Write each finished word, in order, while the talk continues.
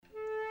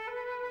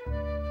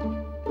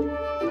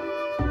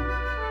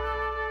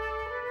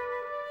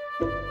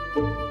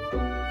Good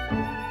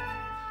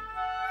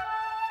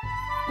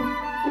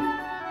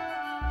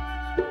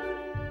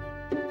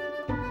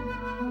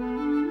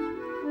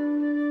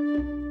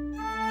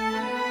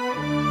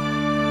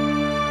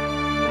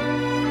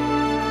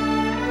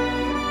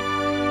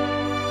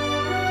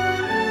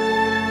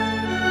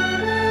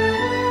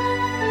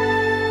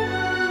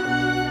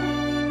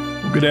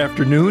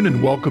afternoon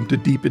and welcome to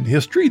Deep in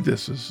History.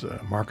 This is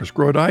Marcus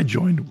Grodi,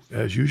 joined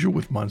as usual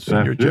with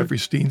Monsignor Jeffrey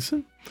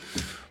Steenson.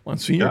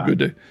 Monsignor, good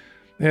to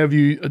have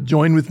you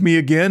join with me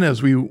again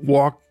as we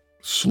walk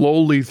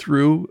slowly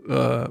through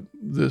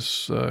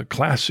this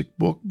classic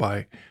book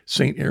by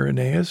St.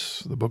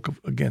 Irenaeus, the Book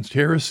Against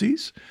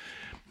Heresies.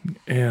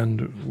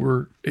 And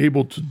we're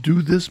able to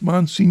do this,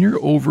 Monsignor,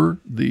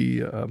 over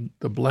the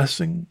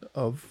blessing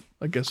of,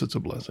 I guess it's a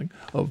blessing,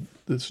 of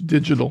this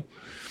digital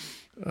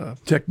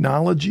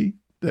technology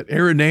that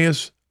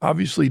Irenaeus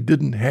obviously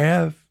didn't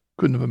have,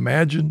 couldn't have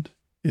imagined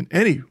in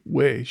any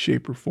way,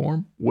 shape, or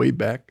form way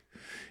back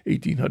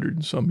 1800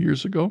 and some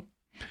years ago.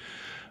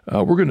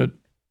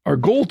 Our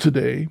goal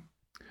today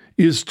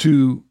is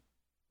to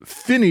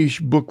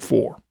finish Book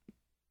 4.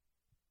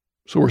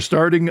 So we're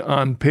starting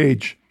on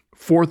page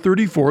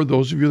 434,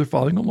 those of you that are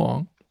following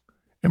along,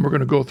 and we're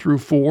going to go through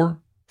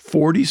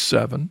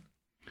 447.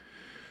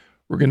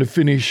 We're going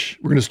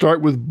to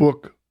start with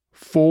Book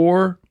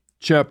 4,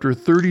 Chapter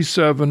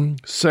 37,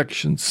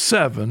 Section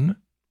 7,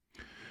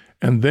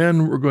 and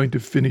then we're going to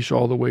finish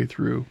all the way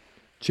through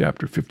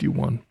Chapter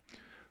 51,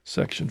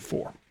 Section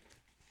 4.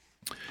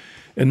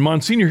 And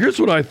Monsignor,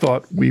 here's what I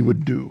thought we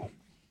would do,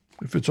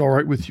 if it's all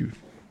right with you.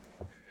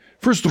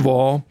 First of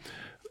all,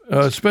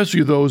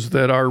 especially those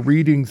that are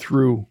reading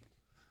through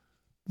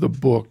the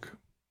book,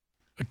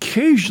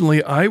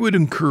 occasionally I would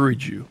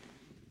encourage you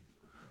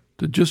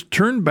to just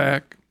turn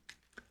back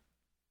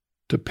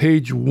to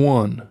page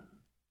 1,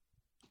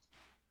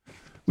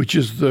 which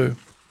is the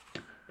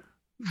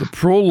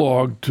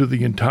prologue to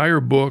the entire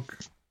book.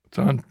 It's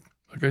on,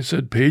 like I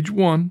said, page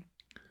 1,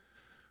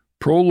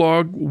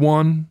 prologue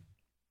 1,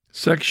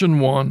 section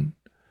 1,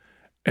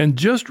 and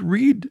just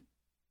read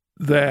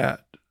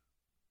that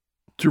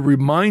to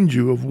remind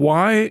you of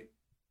why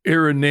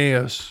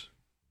Irenaeus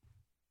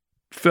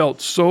felt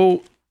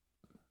so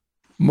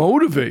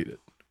motivated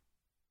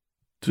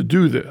to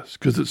do this.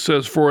 Because it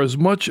says, "For as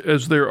much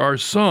as there are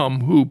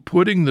some who,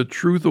 putting the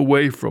truth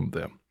away from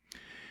them,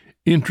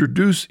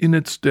 introduce in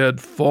its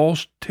stead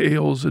false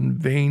tales and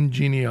vain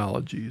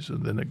genealogies,"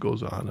 and then it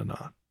goes on and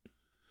on.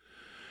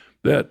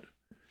 That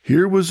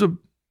here was a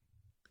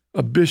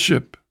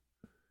bishop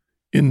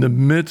in the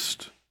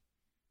midst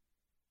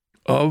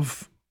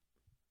of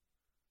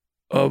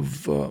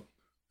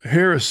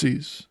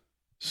heresies,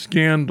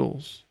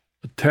 scandals,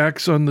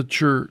 attacks on the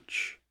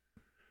church.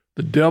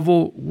 The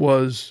devil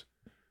was,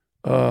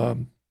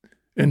 and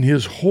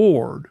his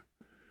horde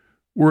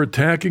were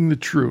attacking the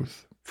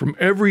truth from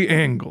every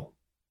angle.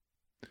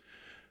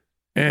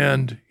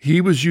 And he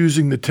was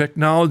using the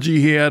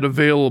technology he had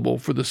available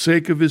for the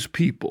sake of his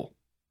people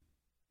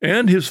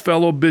and his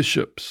fellow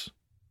bishops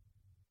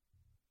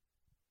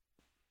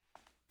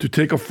to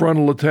take a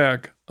frontal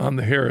attack on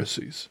the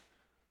heresies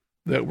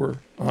that were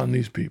on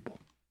these people.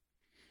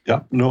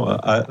 Yeah, no,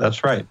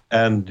 that's right.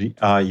 And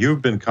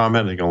you've been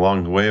commenting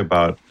along the way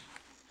about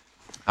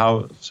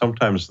how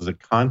sometimes the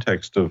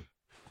context of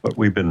what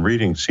we've been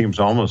reading seems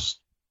almost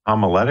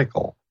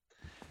homiletical.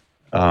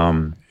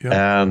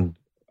 And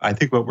I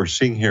think what we're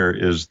seeing here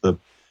is the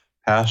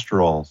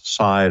pastoral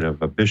side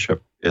of a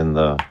bishop in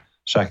the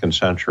 2nd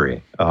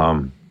century.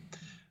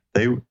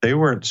 They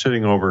weren't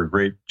sitting over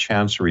great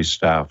chancery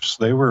staffs.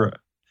 They were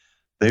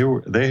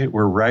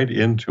right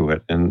into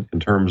it in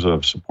terms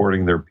of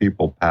supporting their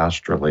people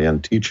pastorally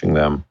and teaching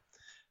them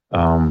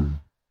the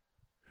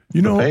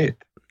faith.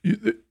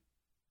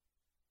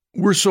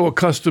 We're so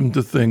accustomed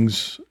to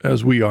things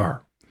as we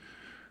are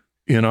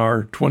in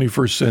our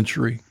 21st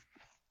century.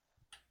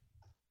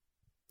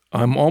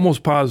 I'm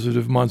almost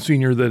positive,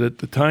 Monsignor, that at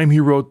the time he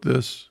wrote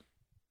this,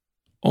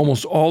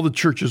 almost all the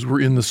churches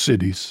were in the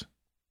cities.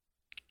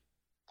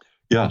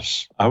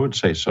 Yes, I would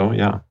say so,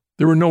 yeah.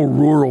 There were no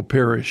rural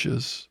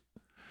parishes.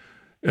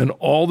 And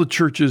all the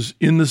churches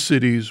in the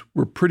cities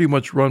were pretty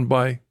much run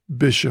by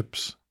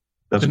bishops.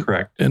 That's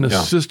correct. And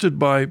assisted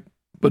by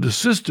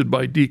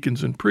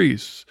deacons and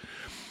priests.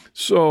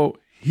 So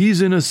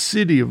he's in a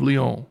city of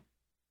Lyon.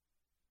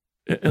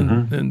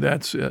 And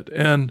that's it.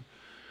 And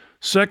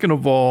second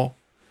of all,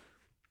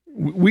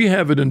 we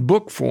have it in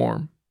book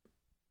form,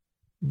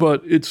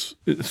 but it's,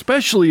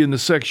 especially in the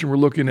section we're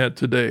looking at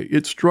today,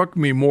 it struck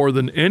me more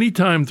than any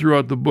time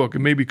throughout the book,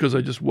 and maybe because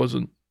I just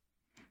wasn't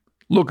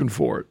looking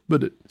for it,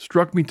 but it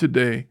struck me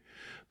today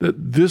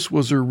that this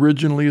was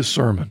originally a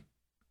sermon.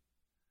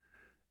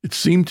 It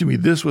seemed to me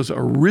this was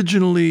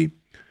originally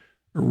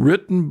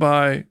written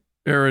by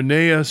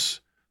Irenaeus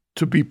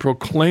to be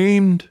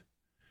proclaimed,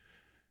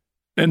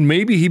 and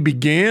maybe he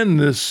began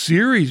this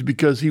series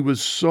because he was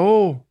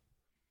so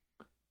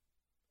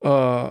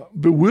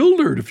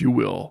bewildered, if you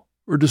will,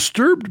 or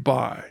disturbed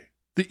by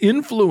the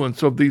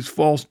influence of these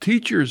false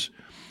teachers.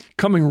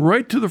 coming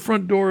right to the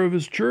front door of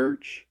his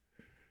church.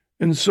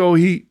 And so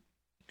he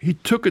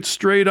took it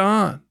straight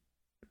on.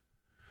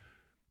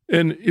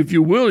 And if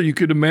you will, you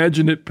could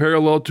imagine it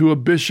parallel to a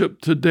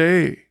bishop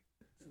today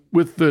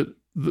with the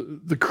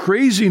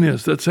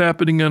craziness that's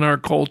happening in our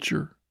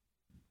culture,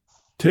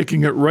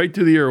 taking it right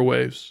to the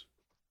airwaves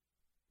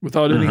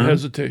without any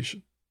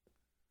hesitation.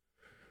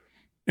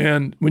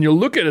 And when you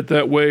look at it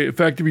that way, in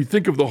fact, if you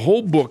think of the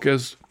whole book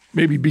as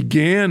maybe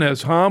began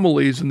as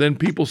homilies, and then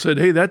people said,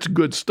 hey, that's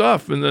good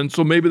stuff. And then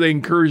so maybe they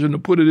encouraged him to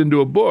put it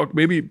into a book.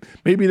 Maybe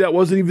that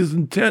wasn't even his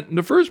intent in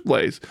the first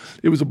place.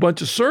 It was a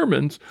bunch of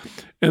sermons.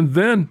 And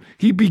then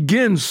he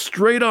begins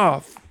straight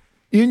off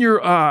in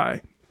your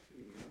eye,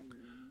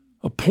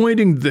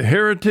 appointing the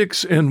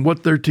heretics and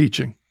what they're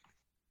teaching.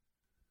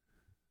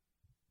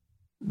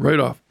 Right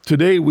off.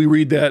 Today we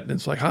read that and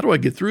it's like, how do I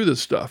get through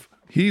this stuff?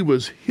 He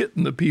was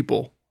hitting the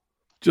people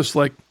just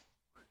like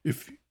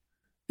if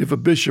a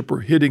bishop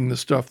were hitting the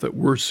stuff that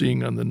we're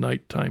seeing on the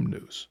nighttime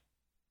news.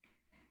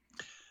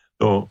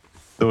 So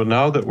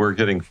now that we're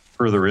getting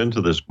further into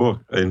this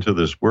book, into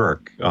this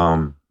work,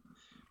 like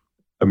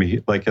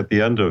at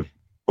the end of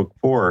book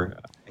 4,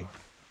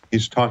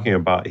 he's talking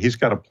about, he's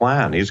got a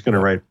plan. He's going to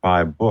write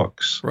 5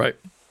 books. Right.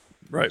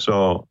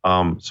 So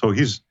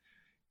he's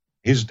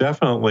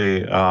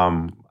definitely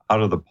out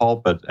of the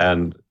pulpit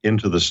and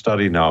into the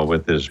study now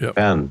with his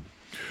pen.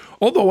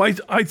 Although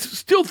I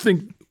still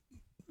think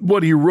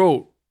what he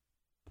wrote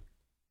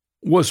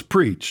was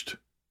preached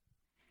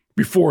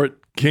before it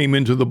came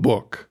into the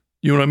book.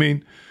 You know what I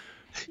mean?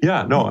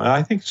 Yeah, no,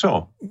 I think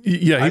so.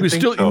 Yeah, he was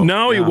still, so.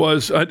 Now he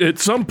was, at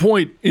some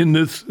point in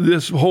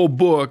this whole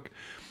book,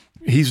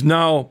 he's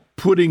now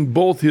putting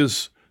both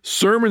his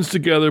sermons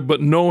together,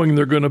 but knowing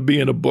they're going to be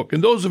in a book.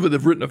 And those of us that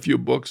have written a few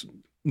books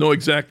know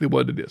exactly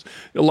what it is.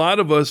 A lot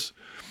of us,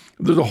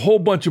 there's a whole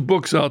bunch of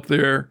books out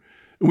there,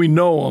 and we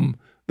know them,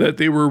 that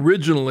they were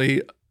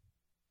originally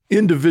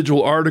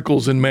individual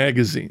articles in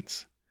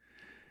magazines.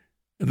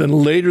 And then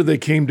later they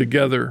came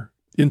together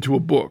into a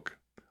book.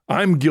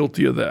 I'm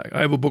guilty of that.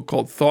 I have a book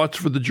called Thoughts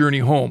for the Journey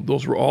Home.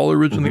 Those were all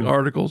originally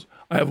articles.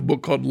 I have a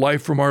book called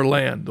Life from Our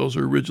Land. Those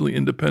are originally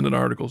independent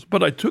articles.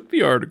 But I took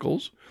the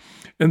articles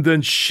and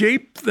then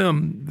shaped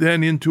them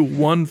then into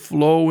one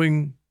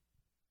flowing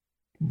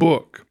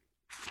book.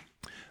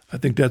 I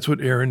think that's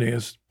what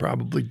Irenaeus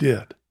probably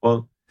did.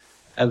 Well,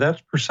 and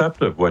that's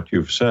perceptive what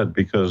you've said,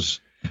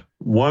 because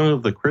one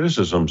of the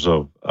criticisms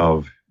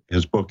of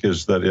his book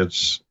is that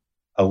it's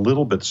a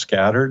little bit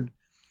scattered,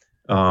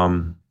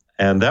 and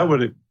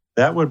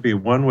that would be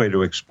one way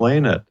to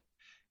explain it.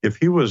 If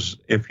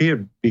he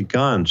had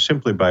begun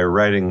simply by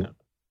writing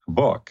a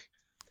book,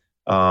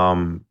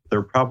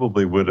 there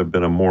probably would have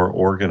been a more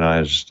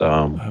organized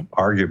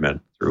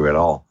argument through it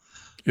all.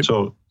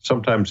 So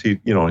sometimes he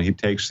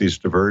takes these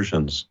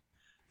diversions,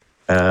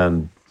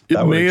 and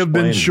it may have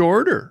been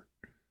shorter.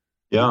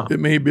 Yeah, it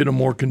may have been a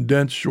more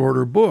condensed,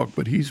 shorter book,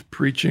 but he's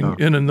preaching.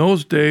 And in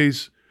those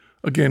days,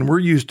 again, we're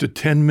used to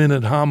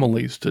 10-minute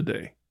homilies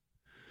today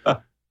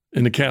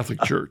in the Catholic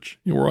Church.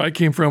 Where I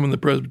came from in the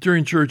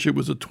Presbyterian Church, it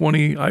was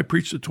I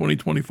preached a 20,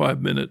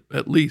 25-minute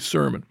at least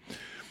sermon.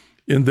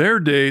 In their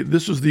day,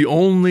 this was the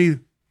only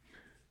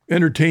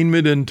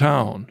entertainment in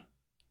town.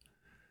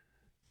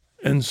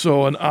 And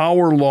so an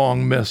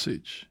hour-long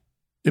message.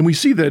 And we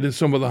see that in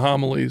some of the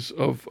homilies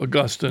of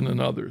Augustine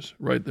and others,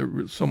 right?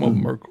 Some of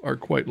them are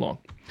quite long.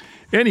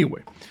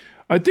 Anyway,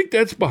 I think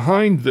that's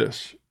behind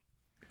this.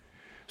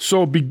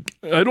 So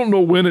I don't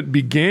know when it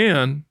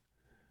began,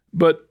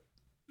 but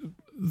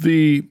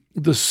the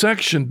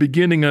section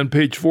beginning on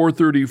page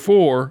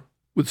 434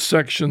 with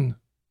section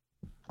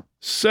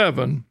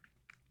 7,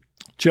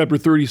 chapter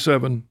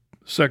 37,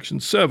 section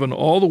 7,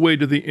 all the way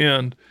to the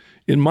end,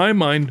 in my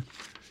mind,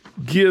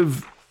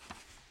 give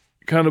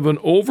kind of an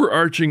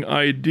overarching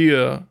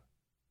idea.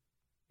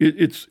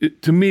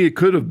 To me, it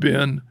could have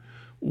been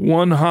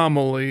one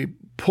homily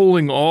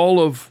pulling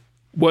all of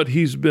what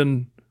he's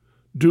been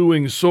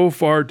doing so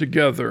far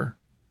together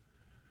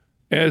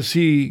as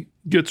he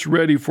gets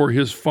ready for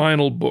his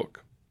final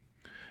book.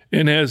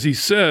 And as he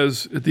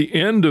says at the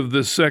end of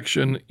this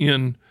section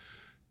in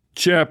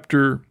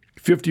chapter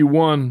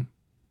 51,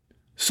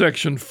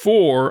 section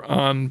 4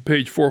 on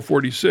page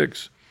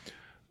 446,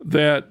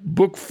 that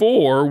book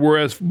 4,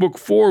 whereas book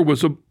 4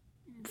 was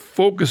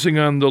focusing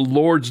on the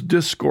Lord's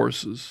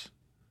discourses,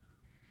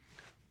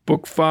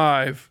 book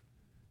 5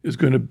 is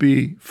going to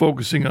be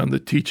focusing on the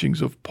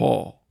teachings of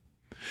Paul.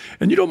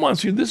 And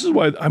Monsignor, this is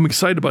why I'm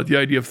excited about the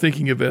idea of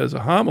thinking of it as a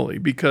homily,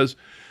 because,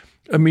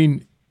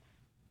 in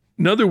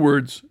other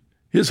words,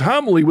 his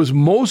homily was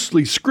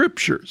mostly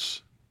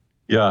scriptures.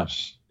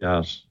 Yes.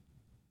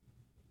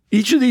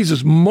 Each of these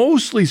is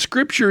mostly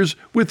scriptures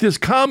with his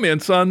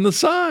comments on the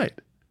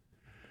side.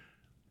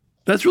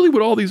 That's really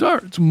what all these are.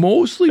 It's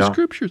mostly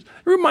scriptures.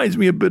 It reminds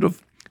me a bit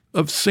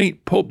of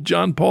St. Pope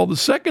John Paul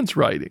II's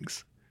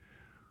writings.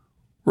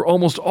 Were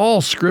almost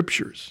all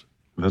scriptures.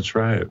 That's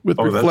right. With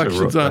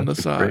reflections on the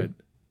side.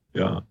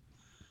 Yeah.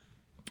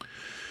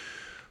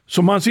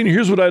 So, Monsignor,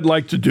 here's what I'd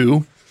like to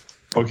do.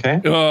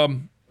 Okay.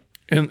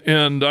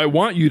 And I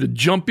want you to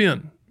jump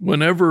in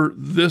whenever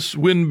this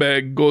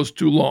windbag goes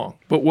too long.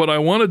 But what I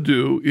want to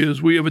do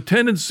is, we have a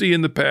tendency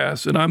in the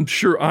past, and I'm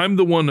sure I'm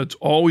the one that's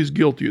always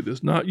guilty of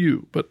this, not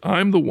you, but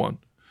I'm the one,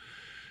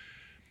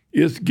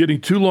 is getting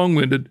too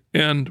long-winded.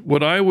 And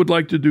what I would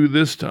like to do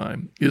this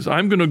time is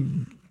I'm going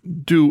to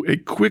do a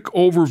quick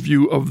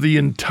overview of the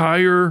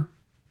entire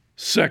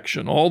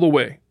section all the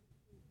way.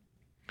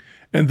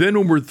 And then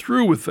when we're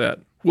through with that,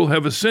 we'll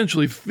have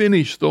essentially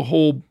finished the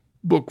whole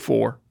book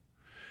 4.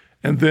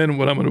 And then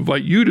what I'm going to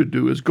invite you to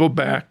do is go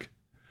back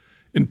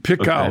and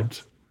pick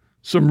out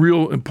some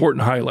real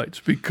important highlights,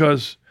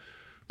 because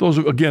those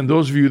of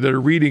you that are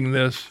reading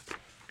this,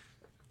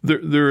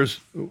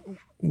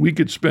 we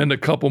could spend a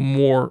couple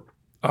more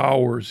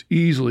hours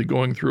easily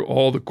going through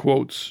all the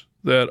quotes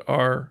that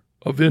are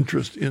of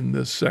interest in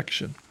this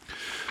section.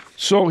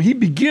 So he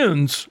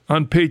begins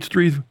on page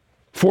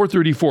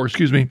 434,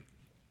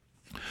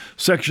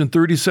 section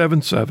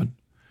 37:7,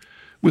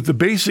 with the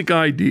basic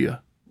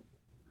idea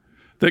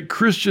that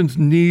Christians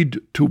need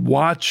to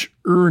watch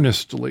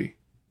earnestly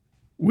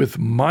with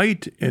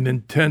might and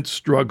intense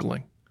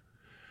struggling.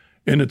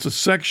 And it's a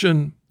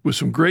section with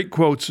some great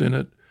quotes in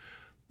it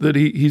that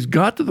he's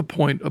got to the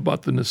point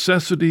about the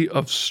necessity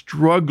of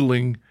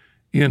struggling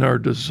in our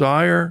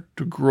desire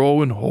to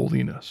grow in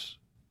holiness.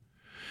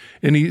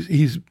 And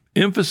he's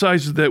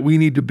emphasizes that we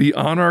need to be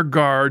on our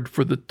guard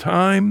for the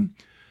time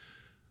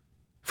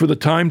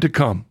to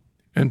come,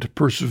 and to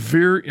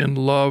persevere in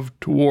love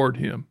toward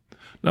him.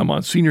 Now,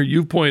 Monsignor,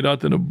 you've pointed out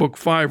that in Book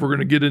 5, we're going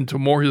to get into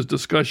more his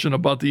discussion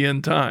about the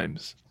end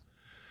times.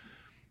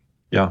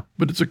 Yeah.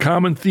 But it's a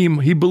common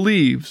theme. He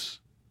believes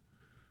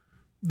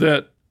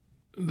that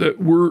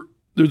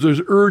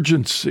there's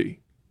urgency.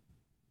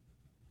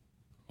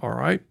 All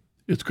right?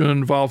 It's going to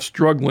involve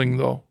struggling,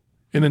 though,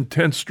 an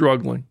intense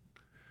struggling,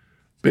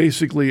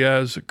 basically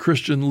as a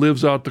Christian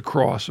lives out the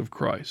cross of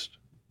Christ.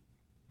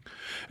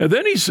 And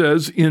then he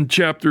says in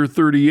chapter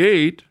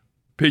 38,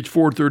 page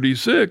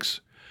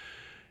 436,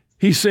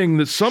 he's saying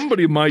that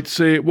somebody might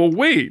say, well,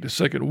 wait a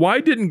second, why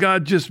didn't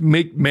God just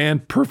make man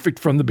perfect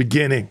from the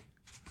beginning?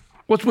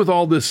 What's with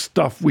all this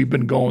stuff we've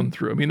been going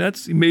through? I mean,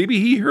 maybe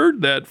he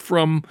heard that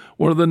from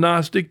one of the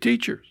Gnostic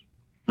teachers.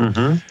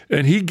 Mm-hmm.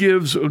 And he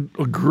gives a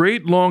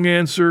great long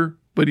answer,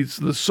 but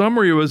the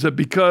summary was that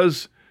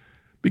because,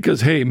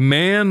 hey,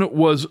 man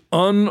was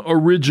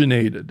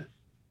unoriginated.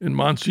 And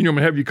Monsignor, I'm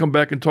going to have you come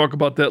back and talk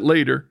about that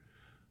later.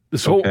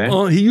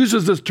 He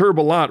uses this term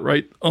a lot,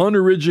 right?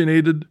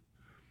 Unoriginated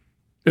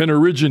and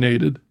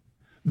originated,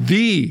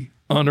 the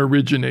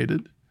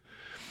unoriginated.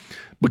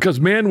 Because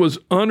man was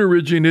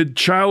unoriginated,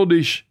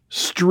 childish,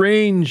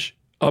 strange,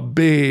 a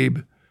babe.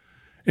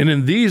 And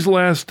in these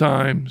last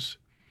times,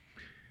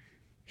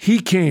 he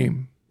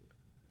came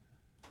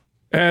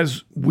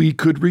as we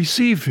could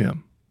receive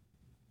him,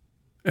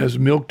 as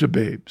milk to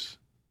babes.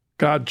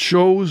 God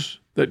chose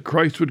that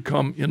Christ would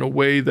come in a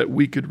way that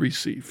we could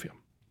receive him.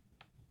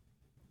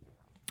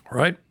 All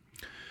right?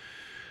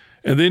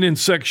 And then in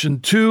section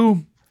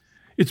 2,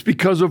 it's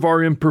because of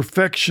our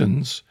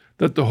imperfections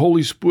that the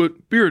Holy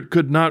Spirit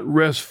could not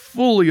rest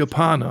fully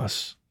upon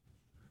us.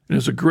 And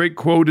there's a great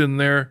quote in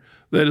there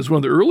that is one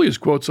of the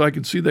earliest quotes I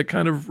can see that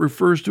kind of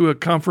refers to a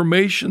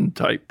confirmation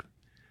type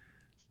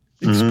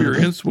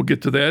experience. Mm-hmm. We'll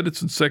get to that.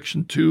 It's in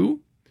section 2.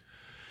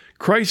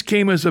 Christ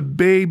came as a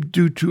babe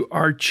due to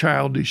our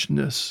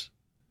childishness,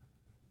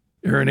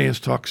 Irenaeus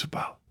talks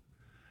about.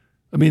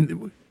 I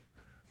mean,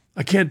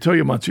 I can't tell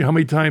you, Monsignor, how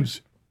many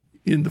times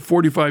in the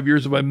 45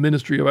 years of my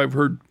ministry I've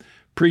heard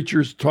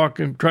preachers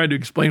talking, trying to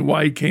explain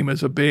why he came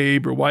as a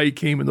babe or why he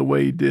came in the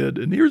way he did.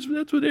 And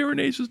that's what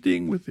Irenaeus is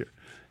dealing with here.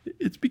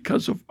 It's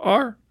because of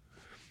our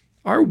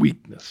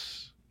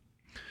weakness.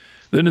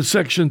 Then in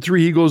section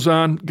 3, he goes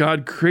on,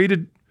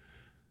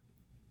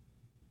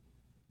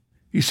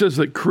 he says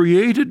that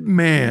created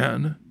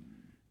man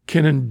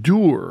can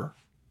endure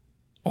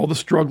all the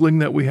struggling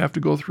that we have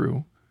to go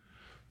through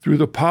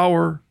the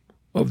power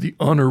of the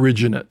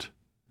unoriginate.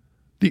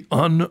 The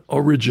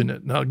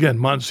unoriginate. Now, again,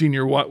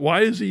 Monsignor,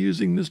 why is he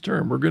using this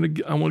term?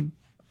 I want to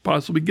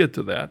possibly get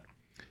to that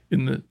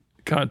in the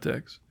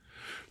context.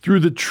 Through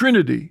the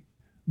Trinity,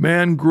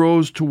 man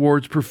grows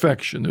towards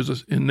perfection.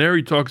 In there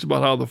he talks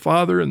about how the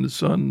Father and the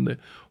Son and the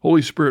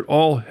Holy Spirit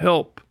all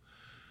help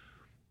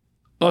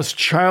us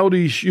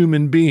childish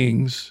human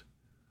beings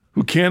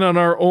who can on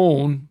our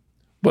own,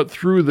 but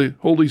through the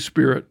Holy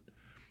Spirit,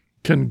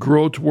 can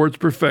grow towards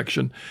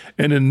perfection.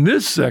 And in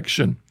this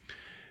section,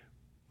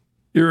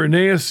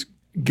 Irenaeus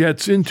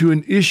gets into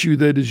an issue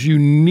that is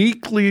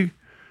uniquely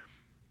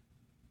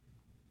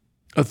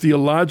a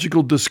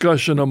theological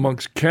discussion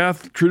amongst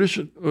Catholics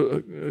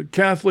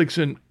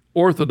and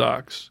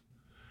Orthodox.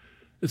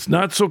 It's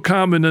not so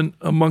common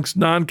amongst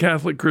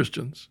non-Catholic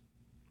Christians,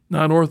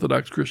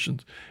 non-Orthodox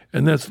Christians,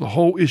 and that's the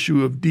whole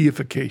issue of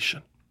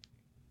deification.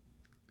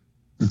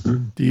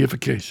 Mm-hmm.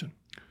 Deification.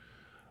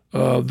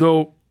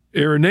 Though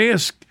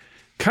Irenaeus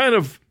kind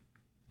of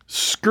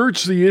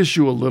skirts the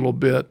issue a little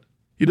bit,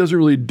 he doesn't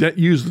really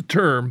use the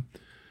term,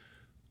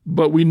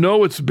 but we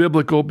know it's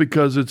biblical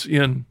because it's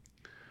in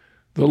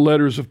the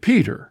letters of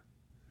Peter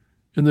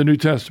in the New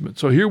Testament.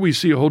 So here we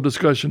see a whole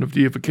discussion of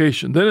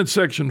deification. Then in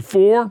section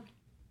 4,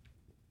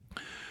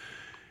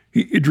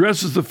 he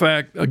addresses the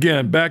fact,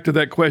 again, back to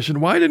that question,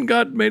 why didn't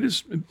God make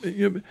us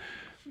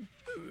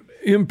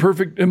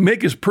imperfect and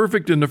make us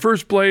perfect in the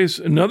first place?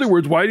 In other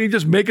words, why didn't he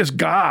just make us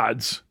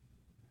gods?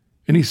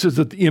 And he says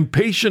that the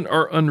impatient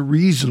are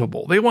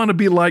unreasonable. They want to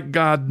be like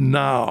God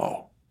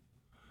now.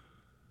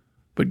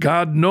 But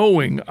God,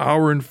 knowing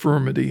our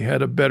infirmity,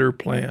 had a better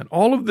plan.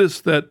 All of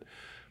this that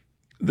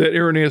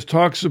Irenaeus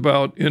talks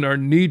about in our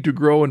need to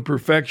grow in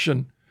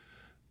perfection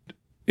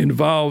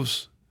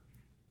involves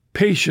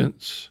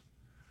patience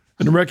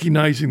and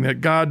recognizing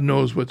that God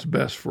knows what's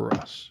best for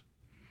us.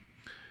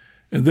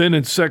 And then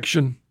in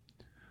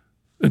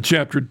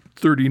chapter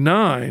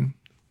 39,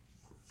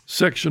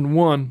 section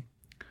 1,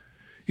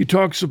 he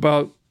talks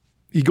about,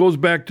 he goes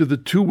back to the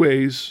two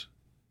ways.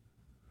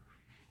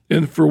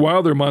 And for a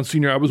while there,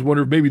 Monsignor, I was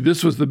wondering if maybe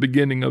this was the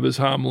beginning of his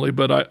homily,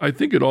 but I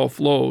think it all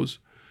flows.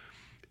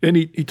 And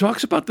he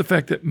talks about the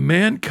fact that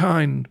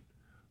mankind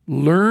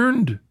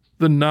learned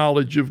the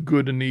knowledge of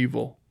good and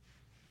evil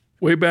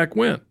way back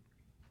when.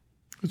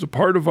 It's a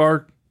part of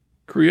our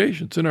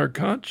creation. It's in our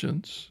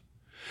conscience.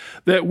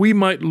 That we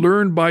might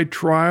learn by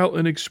trial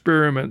and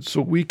experiment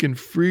so we can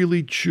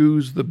freely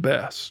choose the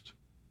best.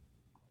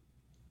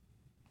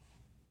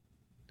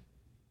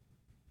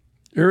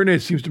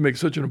 Irenaeus seems to make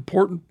such an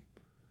important,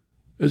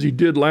 as he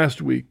did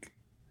last week,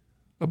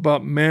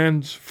 about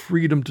man's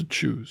freedom to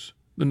choose,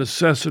 the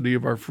necessity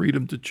of our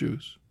freedom to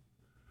choose.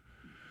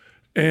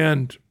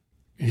 And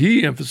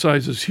he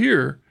emphasizes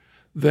here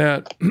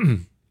that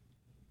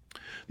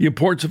the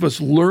importance of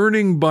us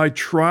learning by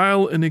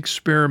trial and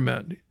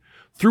experiment.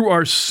 Through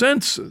our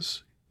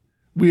senses,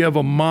 we have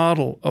a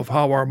model of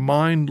how our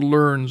mind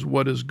learns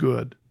what is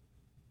good.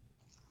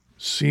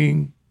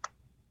 Seeing,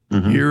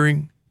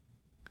 hearing.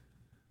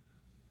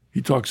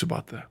 He talks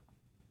about that.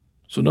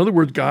 So in other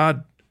words,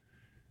 God,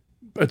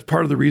 that's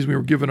part of the reason we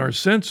were given our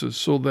senses,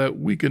 so that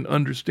we can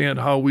understand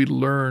how we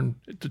learn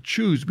to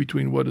choose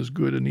between what is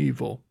good and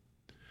evil.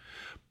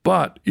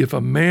 But if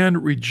a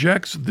man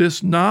rejects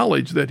this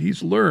knowledge that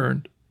he's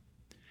learned,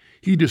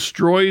 he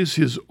destroys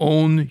his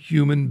own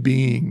human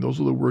being. Those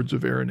are the words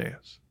of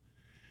Irenaeus.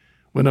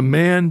 When a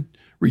man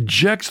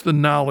rejects the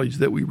knowledge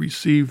that we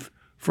receive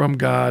from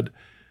God,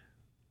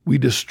 we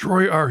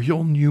destroy our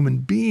own human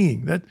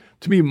being. That,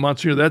 to me,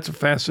 Monsignor, that's a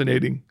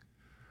fascinating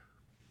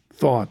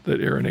thought that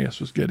Irenaeus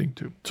was getting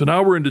to. So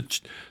now we're into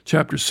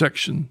chapter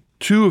section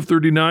 2 of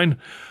 39.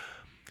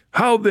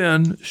 How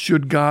then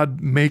should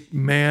God make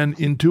man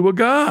into a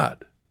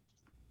god?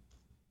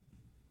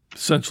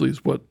 Essentially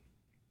is what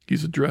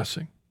he's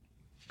addressing.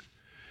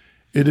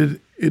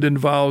 It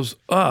involves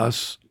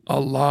us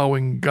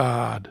allowing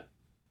God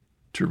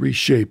to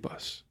reshape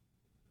us.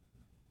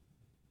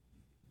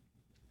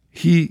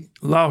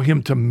 Allow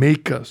him to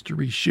make us, to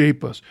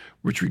reshape us,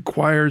 which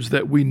requires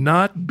that we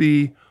not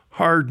be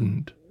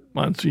hardened.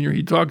 Monsignor,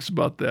 he talks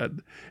about that,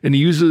 and he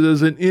uses it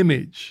as an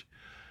image.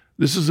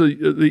 This is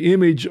the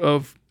image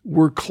of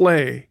we're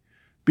clay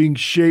being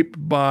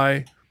shaped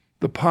by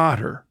the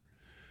potter.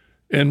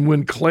 And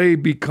when clay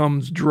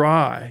becomes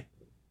dry,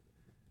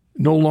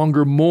 no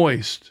longer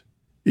moist,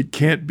 it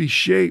can't be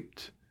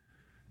shaped.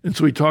 And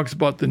so he talks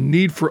about the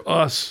need for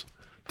us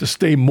to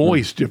stay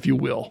moist, if you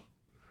will,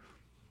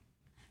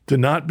 to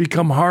not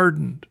become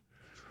hardened.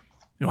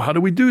 You know, how do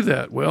we do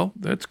that? Well,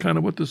 that's kind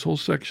of what this whole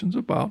section's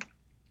about.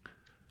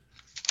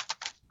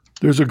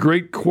 There's a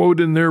great quote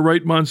in there,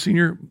 right,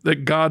 Monsignor?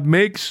 That God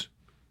makes,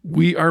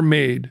 we are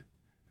made.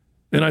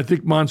 And I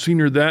think,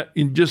 Monsignor, that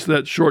in just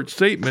that short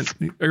statement,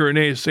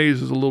 Irenaeus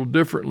says it a little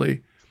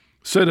differently.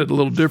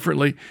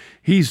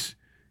 He's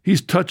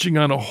touching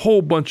on a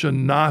whole bunch of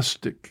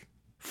Gnostic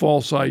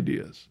false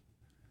ideas.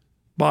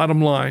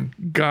 Bottom line,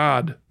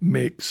 God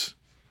makes.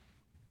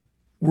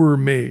 We're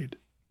made.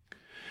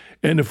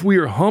 And if we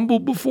are humble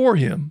before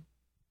him,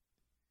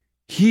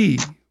 he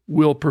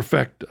will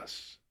perfect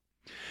us.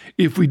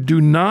 If we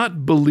do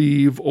not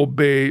believe,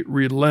 obey,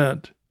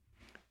 relent,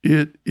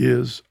 it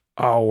is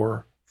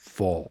our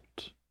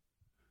fault.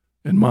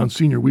 And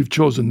Monsignor, we've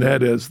chosen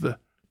that as the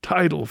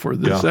title for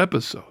this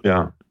episode.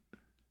 Yeah.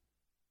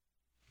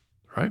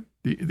 Right?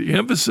 The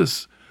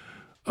emphasis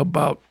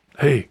about,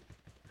 hey,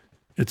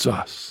 it's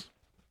us.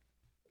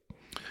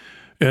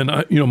 And,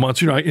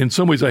 Monsignor, in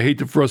some ways I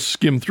hate for us to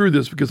skim through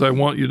this because I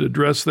want you to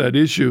address that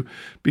issue,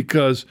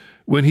 because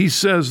when he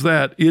says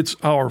that it's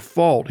our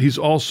fault, he's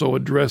also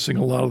addressing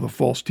a lot of the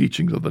false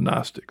teachings of the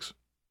Gnostics,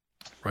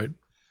 right?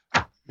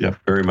 Yeah,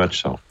 very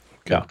much so.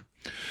 Yeah.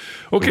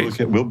 Okay.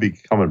 We'll be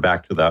coming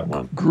back to that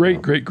one.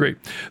 Great.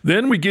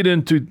 Then we get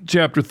into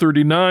chapter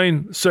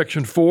 39,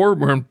 section 4.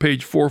 We're on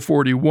page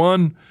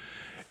 441.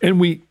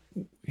 And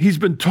he's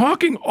been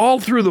talking all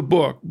through the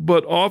book,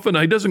 but often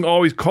he doesn't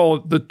always call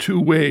it the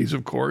two ways,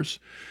 of course,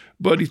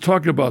 but he's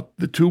talking about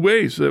the two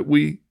ways that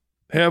we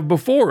have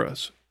before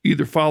us,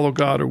 either follow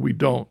God or we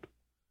don't.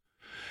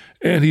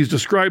 And he's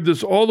described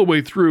this all the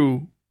way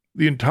through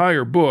the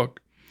entire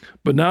book,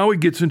 but now he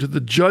gets into the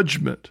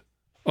judgment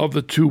of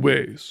the two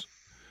ways.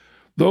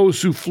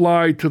 Those who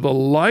fly to the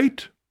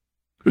light,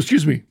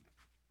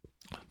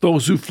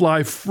 those who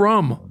fly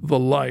from the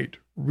light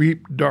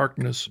reap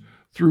darkness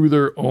through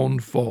their own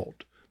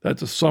fault.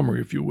 That's a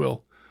summary, if you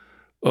will,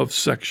 of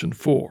section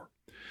 4.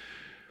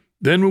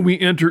 Then when we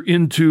enter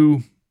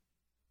into,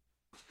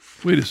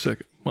 wait a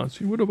second,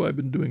 Monsignor, what have I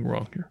been doing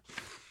wrong here?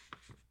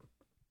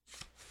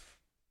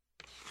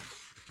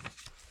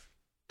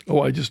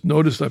 Oh, I just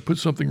noticed I put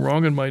something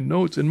wrong in my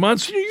notes. And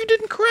Monsignor, you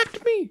didn't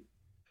correct me.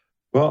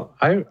 Well,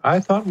 I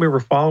thought we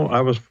were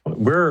following.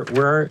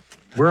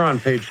 We're on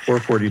page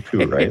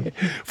 442, right?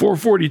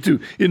 442.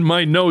 In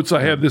my notes,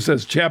 I have this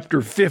as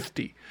chapter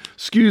 50.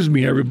 Excuse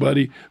me,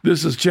 everybody.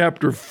 This is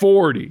chapter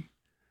 40.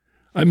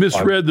 I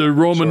misread the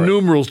Roman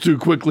numerals too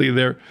quickly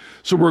there.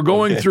 So we're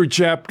going through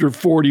chapter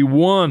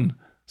 41,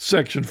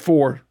 section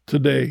 4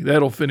 today.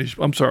 That'll finish.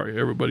 I'm sorry,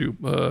 everybody.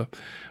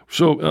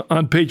 So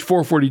on page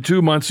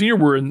 442, Monsignor,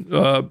 we're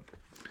in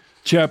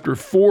chapter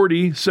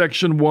 40,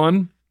 section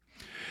 1.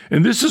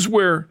 And this is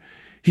where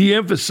he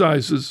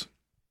emphasizes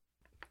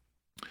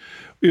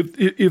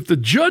if the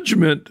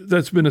judgment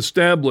that's been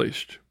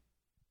established,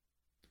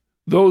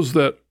 those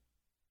that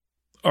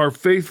are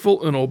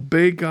faithful and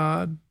obey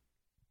God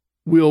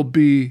will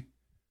be,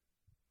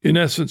 in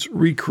essence,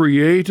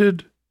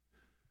 recreated,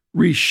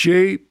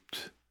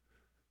 reshaped,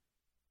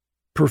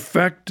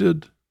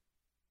 perfected,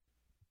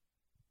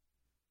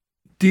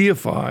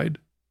 deified,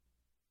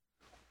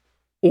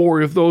 or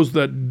if those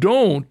that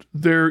don't,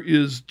 there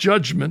is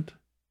judgment.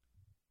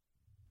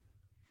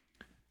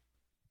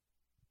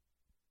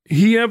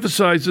 He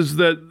emphasizes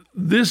that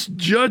this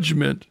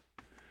judgment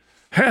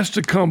has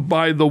to come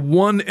by the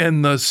one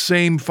and the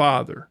same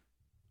Father.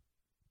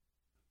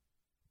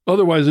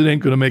 Otherwise, it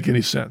ain't going to make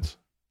any sense.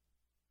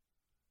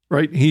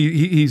 Right?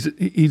 He's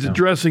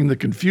addressing the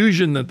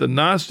confusion that the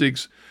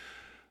Gnostics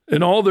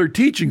and all their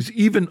teachings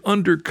even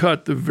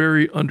undercut the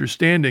very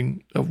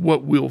understanding of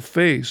what we'll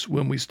face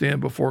when we stand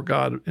before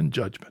God in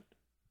judgment.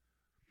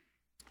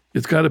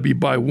 It's got to be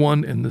by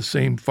one and the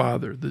same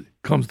Father that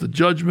comes the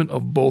judgment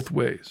of both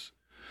ways.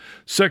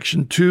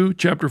 Section 2,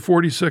 chapter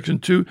 40, section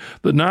 2,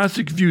 the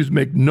Gnostic views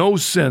make no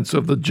sense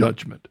of the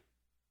judgment.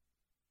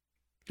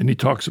 And he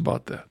talks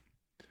about that.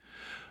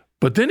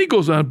 But then he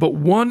goes on, but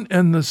one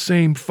and the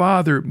same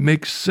Father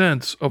makes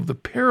sense of the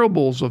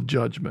parables of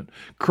judgment.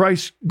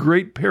 Christ's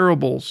great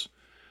parables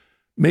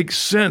make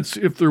sense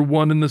if they're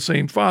one and the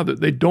same Father.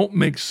 They don't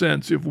make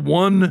sense if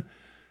one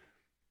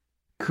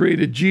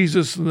created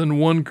Jesus and then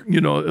one,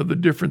 of the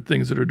different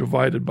things that are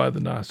divided by the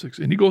Gnostics.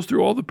 And he goes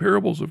through all the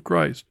parables of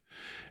Christ.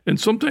 And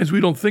sometimes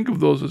we don't think of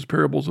those as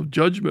parables of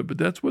judgment, but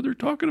that's what they're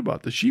talking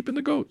about, the sheep and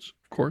the goats,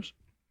 of course.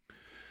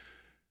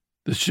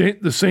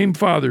 The same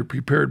Father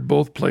prepared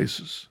both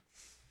places.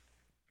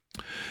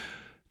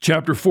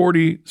 Chapter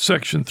 40,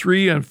 section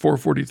 3 and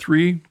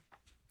 443,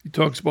 he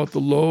talks about the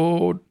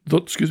Lord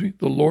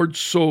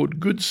sowed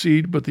good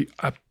seed, but the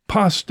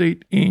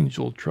apostate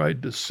angel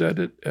tried to set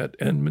it at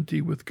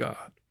enmity with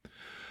God.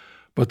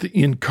 But the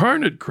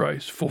incarnate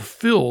Christ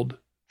fulfilled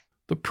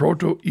the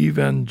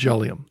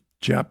proto-evangelium,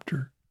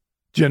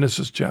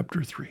 Genesis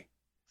chapter 3.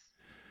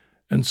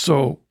 And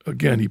so,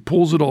 again, he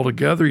pulls it all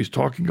together. He's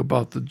talking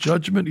about the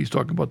judgment. He's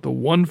talking about the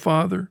one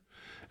Father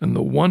and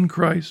the one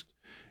Christ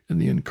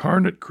and the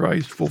incarnate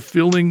Christ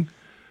fulfilling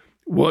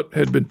what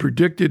had been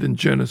predicted in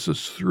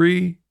Genesis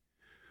 3,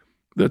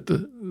 that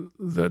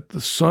the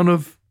son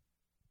of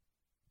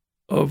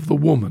the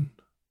woman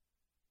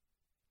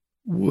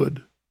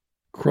would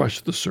crush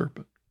the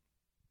serpent.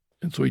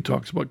 And so he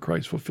talks about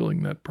Christ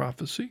fulfilling that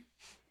prophecy.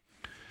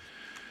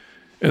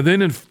 And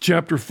then in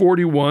chapter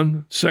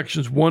 41,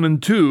 sections 1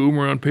 and 2,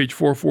 we're on page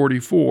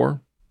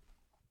 444,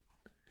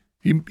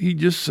 he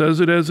just says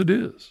it as it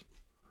is.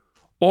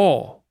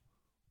 All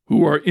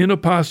who are in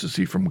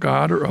apostasy from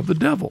God are of the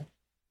devil.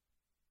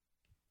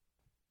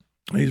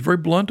 And he's very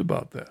blunt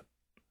about that.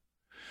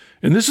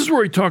 And this is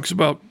where he talks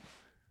about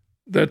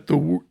that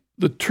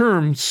the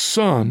term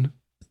son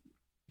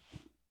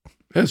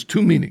has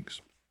two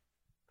meanings.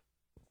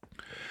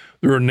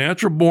 There are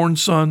natural-born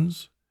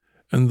sons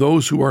and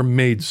those who are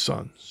made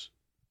sons.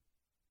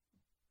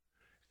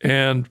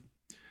 And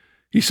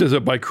he says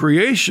that by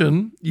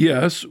creation,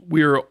 yes,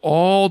 we are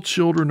all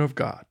children of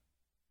God.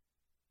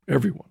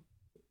 Everyone.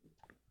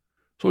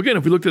 So again,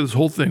 if we looked at this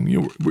whole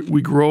thing,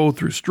 we grow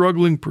through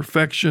struggling,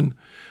 perfection,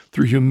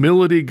 through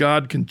humility.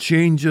 God can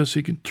change us.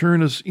 He can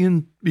turn us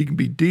in. He can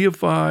be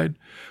deified.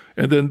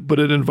 But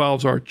it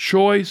involves our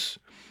choice.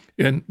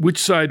 And which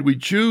side we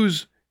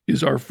choose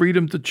is our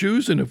freedom to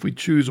choose. And if we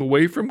choose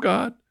away from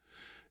God,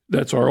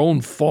 that's our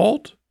own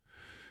fault.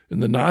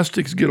 And the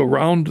Gnostics get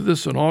around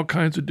this in all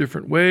kinds of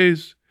different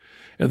ways.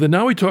 And then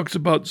now he talks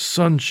about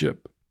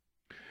sonship.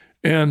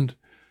 And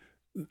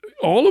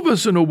all of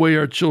us, in a way,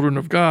 are children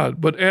of God.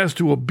 But as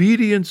to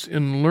obedience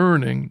and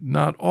learning,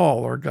 not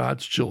all are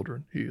God's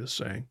children, he is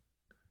saying.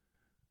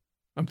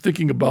 I'm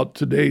thinking about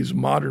today's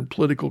modern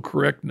political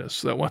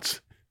correctness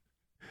that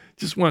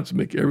just wants to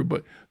make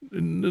everybody,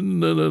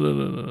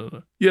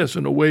 no. Yes,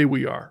 in a way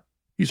we are.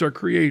 He's our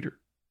creator.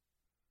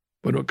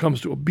 But when it comes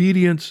to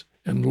obedience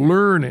and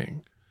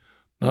learning,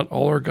 Not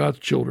all are God's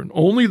children.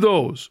 Only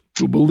those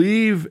who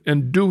believe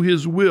and do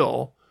his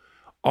will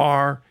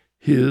are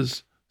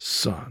his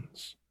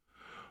sons.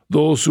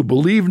 Those who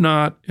believe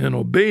not and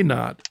obey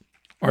not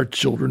are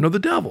children of the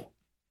devil.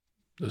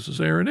 This is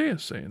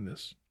Irenaeus saying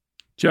this.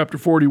 Chapter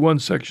 41,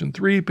 section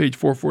 3, page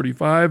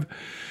 445.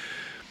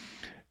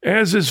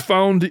 As is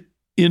found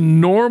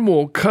in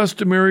normal,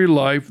 customary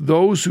life,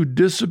 those who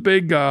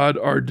disobey God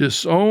are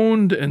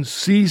disowned and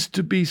cease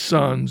to be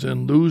sons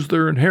and lose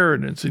their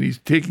inheritance. And he's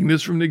taking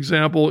this from the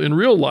example in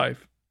real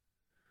life.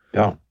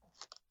 Yeah.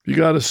 You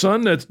got a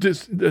son that's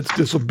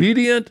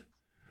disobedient,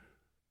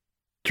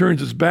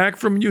 turns his back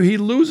from you, he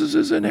loses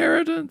his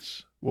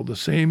inheritance. Well, the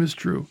same is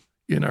true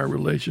in our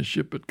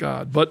relationship with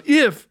God. But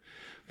if,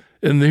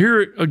 and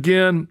here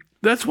again,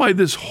 that's why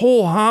this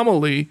whole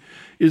homily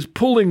is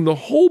pulling the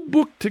whole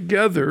book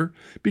together,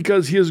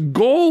 because his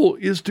goal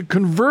is to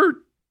convert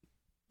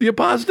the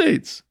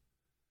apostates.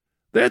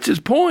 That's his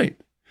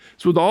point.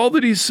 So with all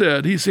that he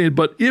said, he's saying,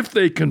 but if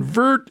they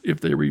convert, if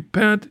they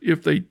repent,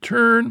 if they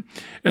turn,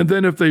 and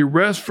then if they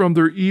rest from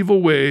their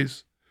evil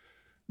ways,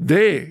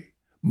 they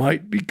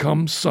might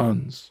become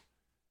sons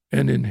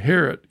and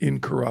inherit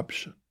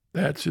incorruption.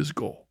 That's his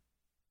goal.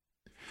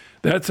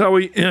 That's how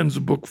he ends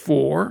book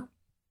 4,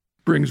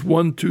 brings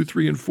 1, 2,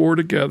 3, and 4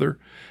 together.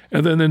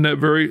 And then in that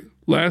very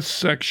last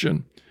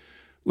section,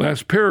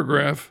 last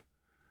paragraph,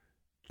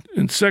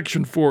 in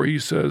section 4, he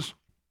says,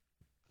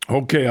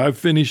 okay, I've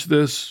finished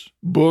this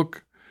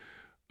book,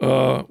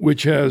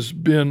 which has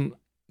been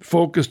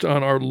focused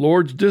on our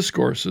Lord's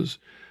discourses,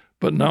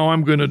 but now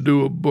I'm going to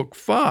do a book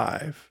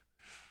 5,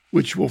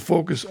 which will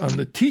focus on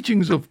the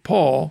teachings of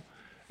Paul,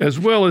 as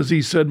well as,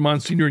 he said,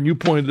 Monsignor, and you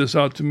pointed this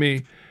out to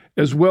me,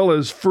 as well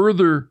as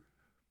further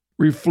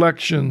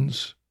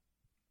reflections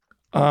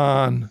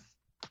on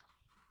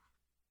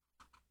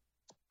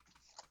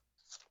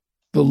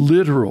the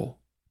literal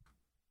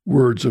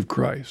words of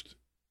Christ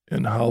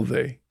and how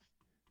they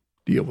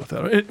deal with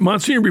that. And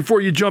Monsignor,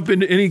 before you jump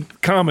into any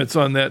comments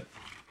on that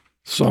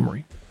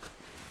summary,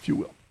 if you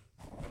will.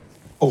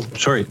 Oh,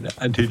 sorry.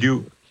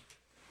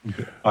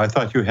 I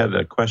thought you had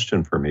a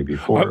question for me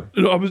before.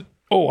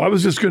 I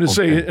was just going to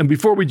say, and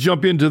before we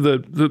jump into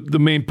the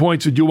main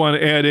points, did you want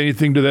to add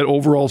anything to that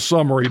overall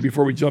summary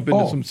before we jump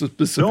into some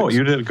specifics? No,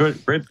 you did a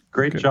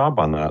great job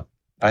on that.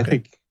 I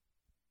think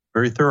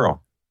very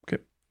thorough.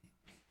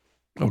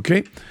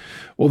 Okay.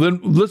 Well, then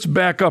let's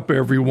back up,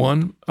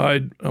 everyone.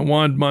 I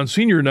wanted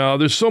Monsignor now.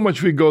 There's so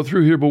much we go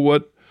through here, but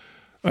what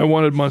I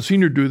wanted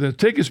Monsignor to do, then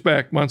take us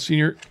back,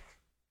 Monsignor,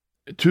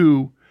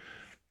 to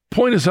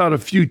point us out a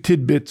few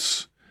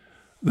tidbits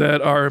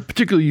that are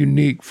particularly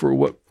unique for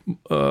what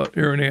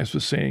Irenaeus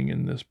was saying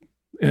in this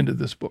end of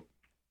this book.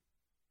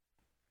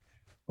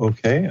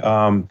 Okay.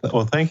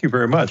 Well, thank you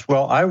very much.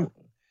 Well,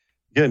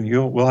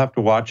 we'll have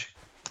to watch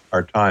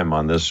our time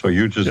on this. So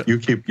you're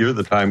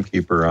the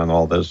timekeeper on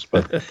all this.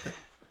 But,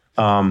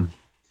 what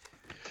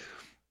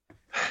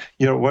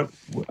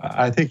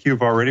I think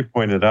you've already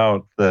pointed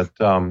out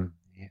that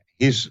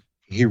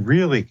he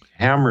really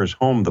hammers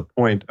home the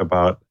point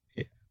about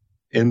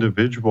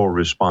individual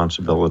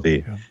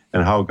responsibility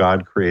and how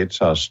God creates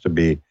us to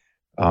be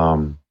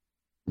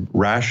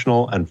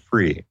rational and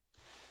free.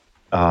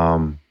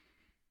 And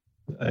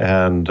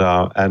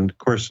of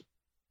course,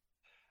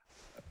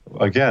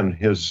 again,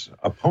 his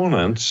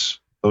opponents,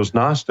 those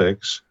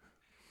Gnostics,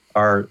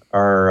 are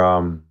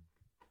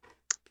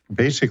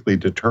basically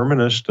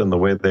determinist in the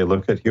way they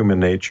look at human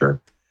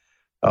nature.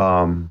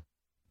 And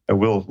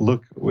we'll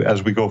look,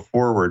 as we go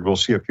forward, we'll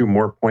see a few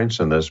more points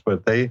in this,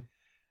 but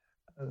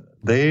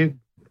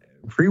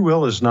free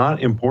will is not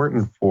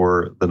important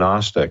for the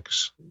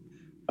Gnostics.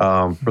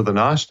 For the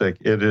Gnostic,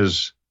 it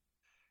is,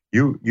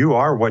 you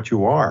are what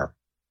you are.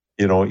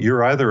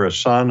 You're either a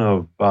son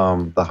of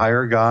the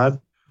higher God,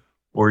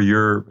 or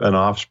you're an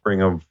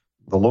offspring of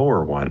the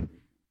lower one.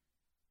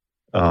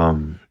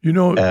 You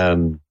don't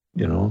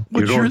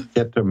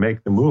get to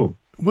make the move.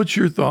 What's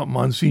your thought,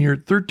 Monsignor?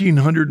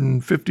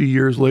 1,350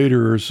 years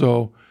later or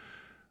so,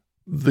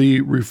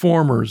 the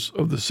reformers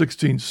of the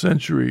 16th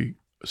century,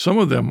 some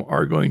of them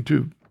are going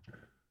to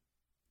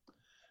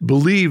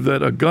believe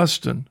that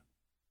Augustine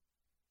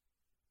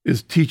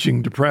is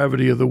teaching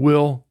depravity of the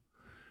will,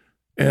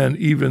 and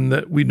even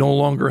that we no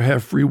longer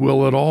have free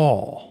will at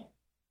all.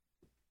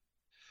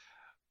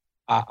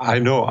 I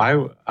know.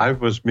 I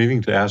was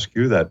meaning to ask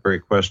you that very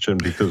question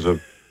because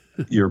of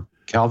your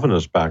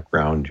Calvinist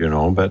background,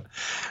 but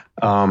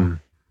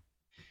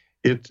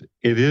it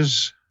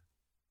is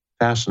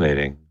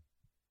fascinating.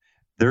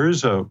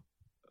 There's not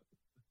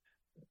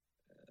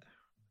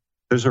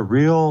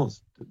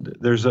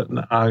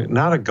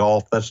a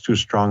gulf, that's too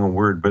strong a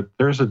word, but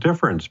there's a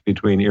difference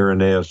between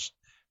Irenaeus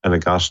and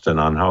Augustine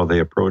on how they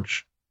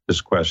approach this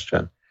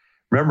question.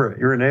 Remember,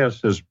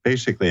 Irenaeus is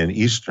basically an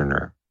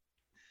Easterner.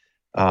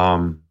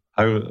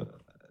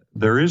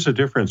 There is a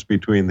difference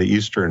between the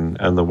Eastern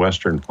and the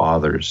Western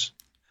fathers.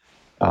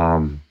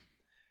 And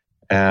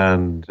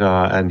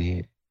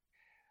he,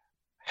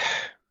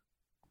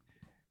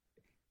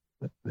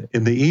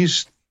 in the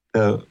East,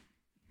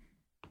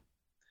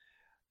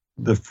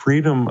 the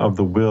freedom of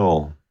the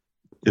will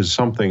is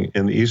something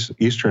in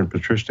Eastern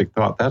patristic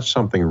thought. That's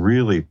something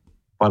really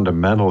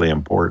fundamentally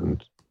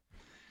important.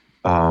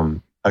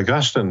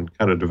 Augustine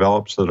kind of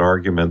develops that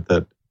argument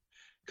that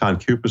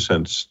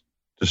concupiscence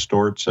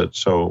distorts it,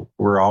 so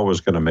we're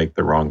always going to make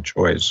the wrong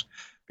choice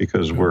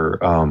because we're,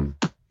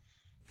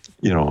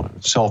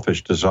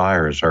 selfish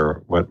desires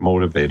are what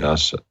motivate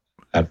us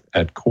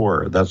at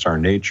core. That's our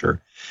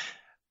nature.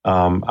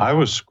 I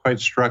was quite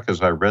struck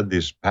as I read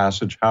this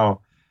passage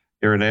how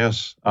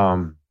Irenaeus,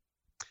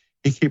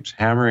 he keeps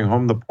hammering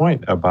home the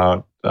point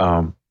about,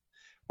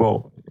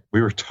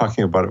 we were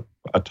talking about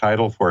a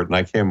title for it, and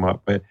I came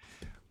up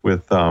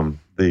with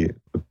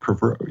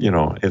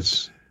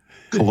its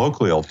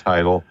colloquial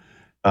title,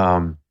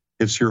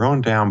 it's your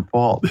own damn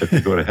fault if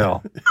you go to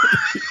hell.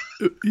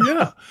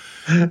 Yeah.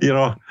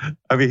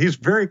 He's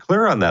very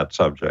clear on that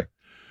subject.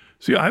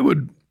 See,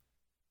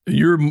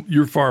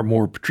 you're far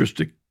more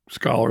patristic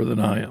scholar than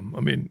I am.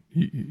 I mean,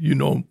 you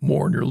know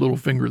more in your little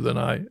finger than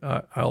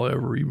I'll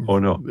ever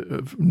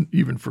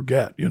even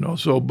forget,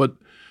 So, but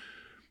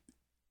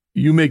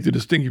you make the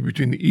distinction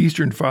between the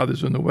Eastern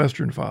Fathers and the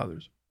Western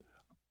Fathers.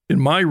 In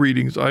my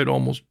readings, I'd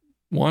almost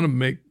want to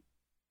make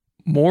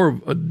more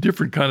of a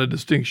different kind of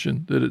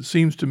distinction, that it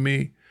seems to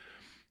me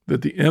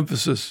that the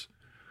emphasis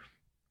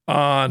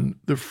on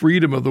the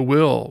freedom of the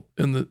will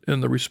and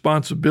the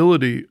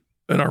responsibility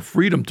and our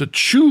freedom to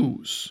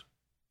choose,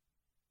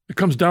 it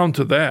comes down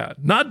to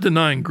that, not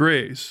denying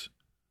grace,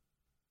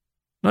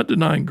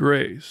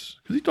 because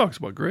he talks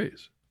about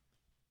grace.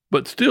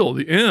 But still,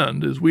 the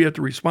end is we have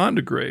to respond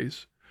to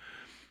grace.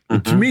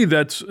 Mm-hmm. To me,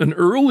 that's an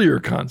earlier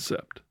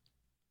concept.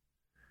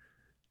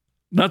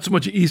 Not so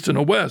much East and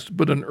a West,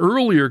 but an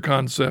earlier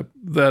concept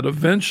that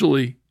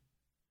eventually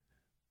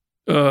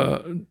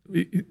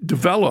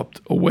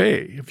developed a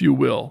way, if you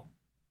will.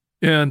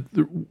 And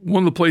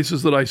one of the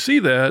places that I see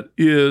that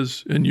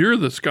is, and you're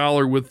the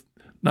scholar with,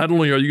 not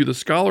only are you the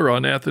scholar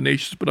on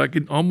Athanasius, but I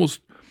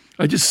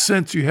just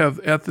sense you have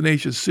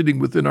Athanasius sitting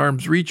within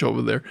arm's reach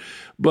over there.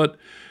 But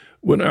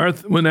when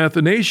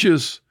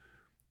Athanasius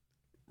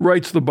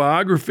writes the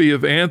biography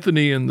of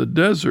Anthony in the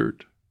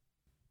desert,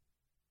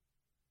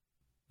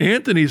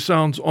 Anthony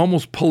sounds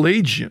almost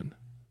Pelagian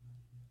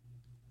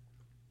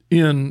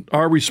in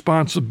our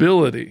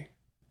responsibility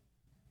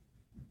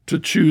to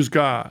choose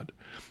God.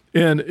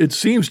 And it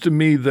seems to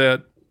me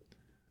that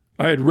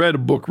I had read a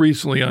book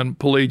recently on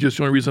Pelagius,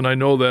 the only reason I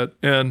know that,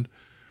 and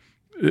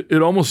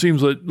it almost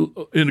seems that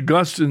in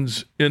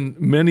Augustine's and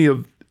many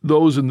of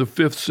those in the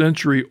 5th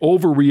century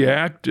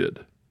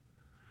overreacted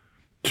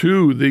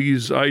to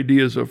these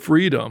ideas of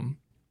freedom,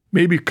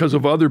 maybe because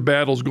of other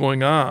battles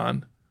going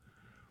on,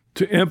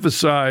 to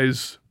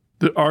emphasize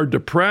our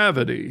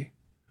depravity,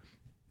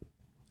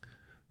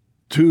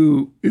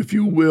 to, if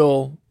you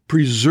will,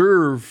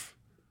 preserve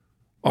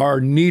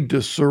our need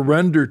to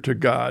surrender to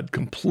God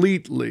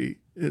completely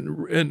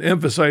and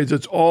emphasize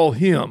it's all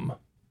Him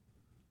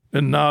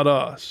and not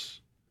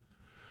us.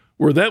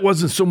 Where that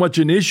wasn't so much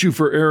an issue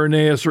for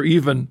Irenaeus or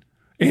even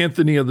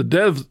Anthony of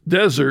the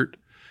desert,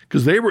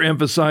 because they were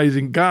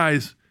emphasizing,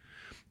 guys,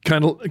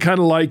 kind of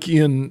like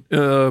in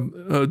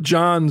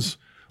John's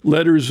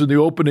letters in the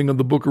opening of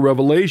the book of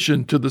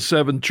Revelation to the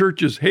 7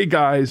 churches. Hey,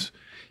 guys,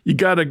 you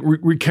got to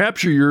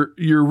recapture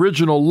your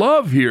original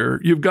love here.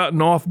 You've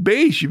gotten off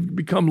base. You've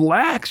become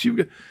lax.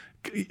 You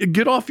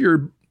get off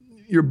your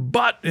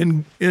butt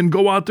and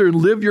go out there and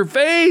live your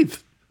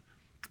faith.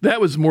 That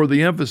was more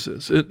the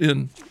emphasis.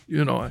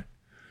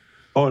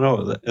 Oh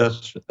no,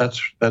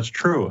 that's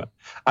true.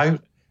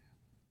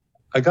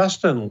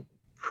 Augustine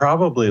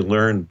probably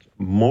learned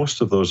most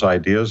of those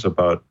ideas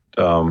about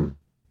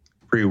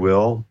free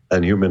will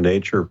and human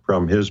nature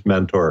from his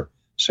mentor,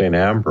 St.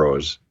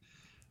 Ambrose.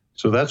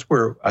 So that's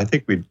where I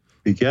think we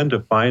began to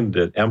find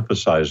it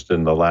emphasized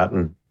in the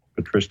Latin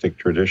patristic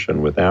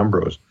tradition with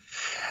Ambrose.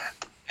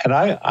 And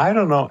I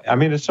don't know, I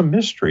mean, it's a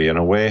mystery in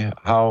a way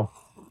how,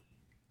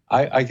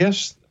 I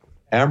guess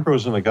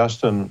Ambrose and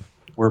Augustine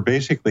were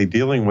basically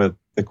dealing with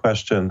the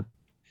question,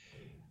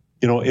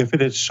 if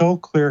it is so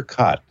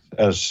clear-cut,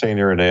 as St.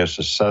 Irenaeus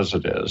says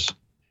it is,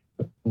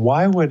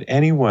 why would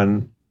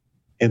anyone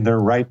in their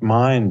right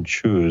mind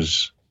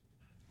choose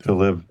to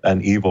live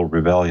an evil,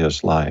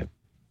 rebellious life?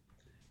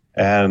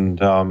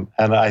 And I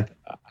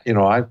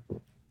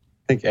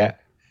think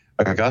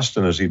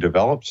Augustine, as he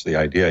develops the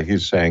idea,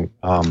 he's saying,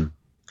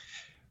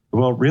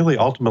 well, really,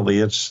 ultimately,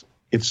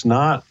 it's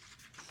not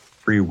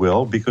free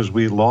will because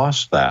we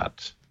lost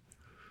that.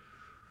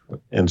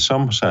 In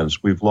some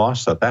sense, we've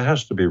lost that. That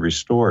has to be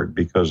restored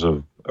because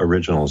of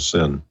original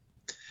sin.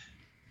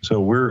 So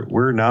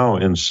we're now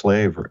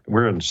enslaved.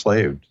 We're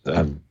enslaved.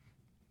 But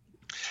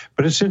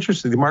it's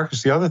interesting,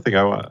 Marcus. The other thing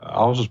I've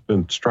also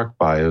been struck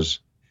by is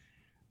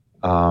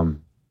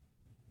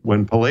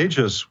when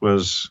Pelagius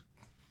was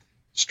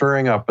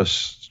stirring up a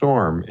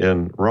storm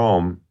in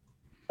Rome,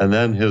 and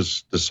then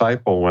his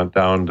disciple went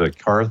down to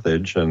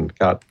Carthage and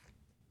got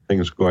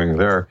things going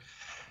there.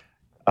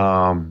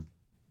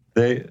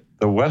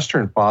 The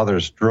Western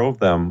Fathers drove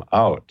them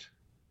out.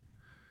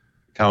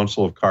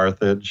 Council of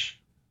Carthage,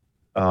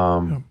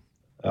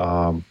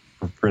 For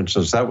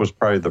instance, that was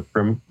probably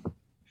the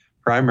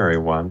primary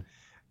one.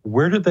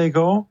 Where did they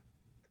go?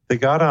 They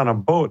got on a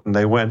boat and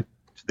they went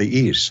to the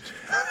east.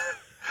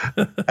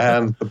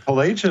 And the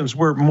Pelagians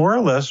were more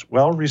or less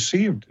well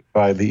received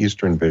by the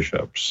Eastern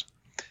bishops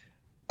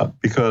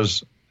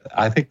because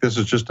I think this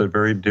is just a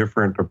very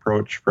different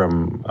approach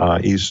from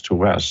east to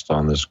west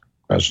on this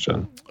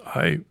question.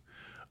 I'm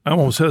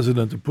almost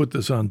hesitant to put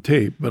this on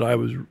tape, but I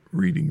was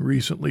reading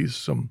recently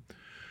some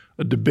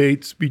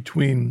debates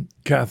between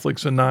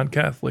Catholics and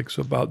non-Catholics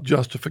about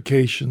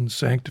justification,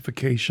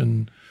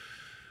 sanctification,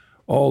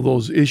 all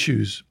those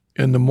issues.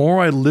 And the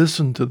more I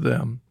listen to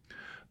them,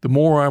 the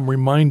more I'm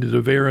reminded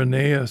of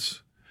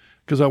Irenaeus,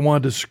 because I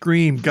wanted to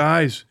scream,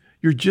 guys,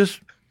 you're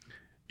just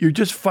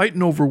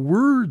fighting over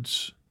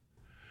words.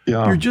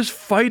 Yeah. You're just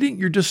fighting,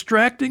 you're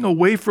distracting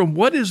away from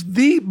what is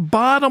the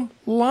bottom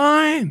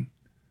line.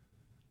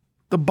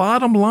 The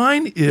bottom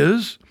line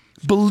is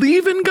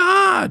believe in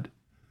God.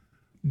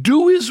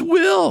 Do his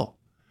will.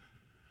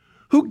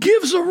 Who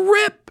gives a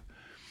rip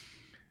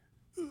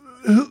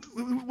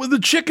with the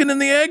chicken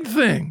and the egg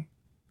thing?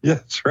 Yeah,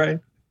 that's right.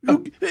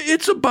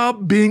 It's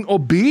about being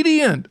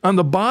obedient. On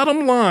the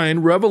bottom line,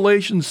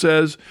 Revelation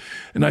says,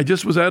 and I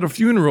just was at a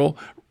funeral,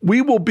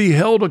 we will be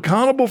held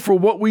accountable for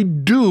what we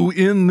do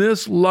in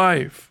this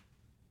life.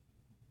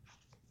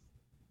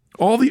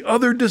 All the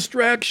other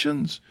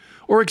distractions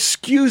or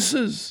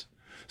excuses,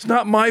 it's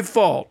not my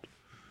fault.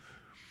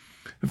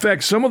 In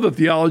fact, some of the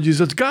theologies,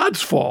 it's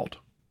God's fault.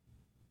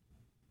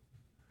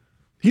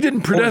 He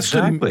didn't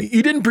predestine me.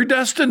 He didn't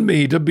predestine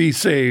me to be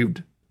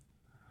saved.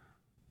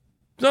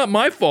 It's not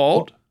my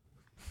fault.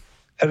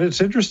 And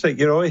it's interesting,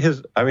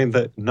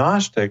 the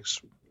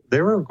Gnostics,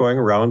 they were going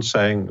around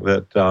saying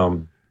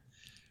that,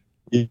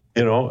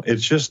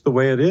 it's just the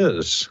way it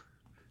is.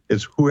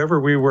 It's whoever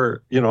we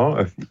were,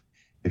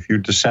 if you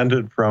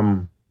descended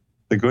from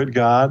the good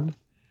God.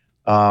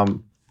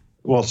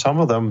 Well, some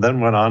of them then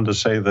went on to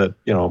say that,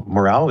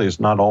 morality is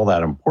not all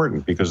that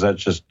important because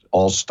that's just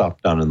all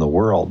stuff done in the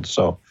world.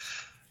 So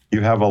you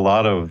have a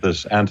lot of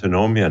this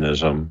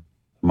antinomianism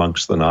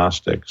amongst the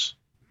Gnostics.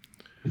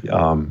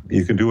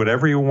 You can do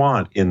whatever you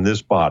want in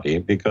this body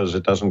because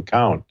it doesn't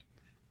count.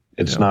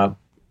 It's not,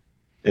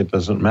 it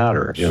doesn't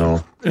matter,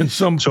 And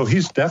so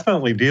he's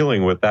definitely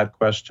dealing with that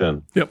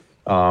question. Yep.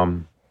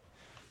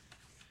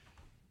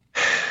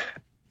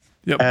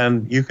 Yep.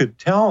 And you could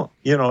tell,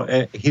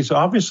 he's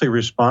obviously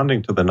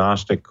responding to the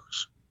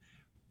Gnostics.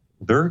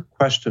 They're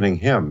questioning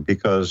him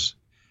because,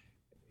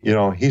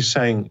 he's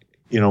saying,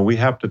 we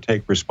have to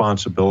take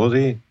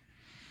responsibility,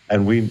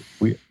 and we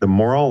the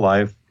moral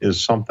life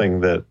is something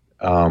that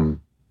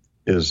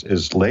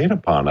is laid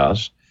upon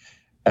us.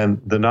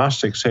 And the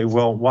Gnostics say,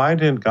 well, why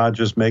didn't God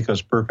just make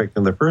us perfect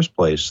in the first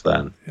place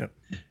then? Yep.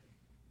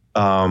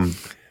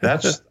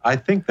 I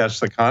think that's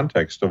the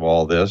context of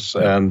all this.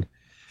 And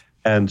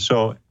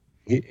so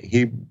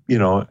he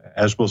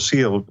as we'll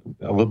see a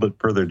little bit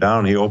further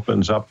down, he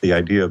opens up the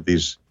idea of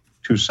these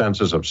two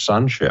senses of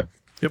sonship.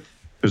 Yep.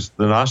 Because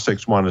the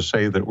Gnostics want to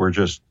say that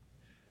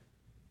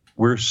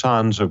we're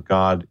sons of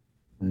God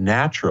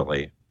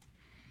naturally.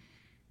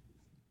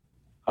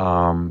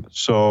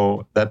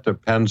 So that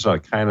depends,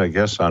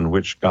 on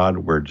which God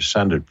we're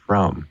descended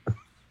from.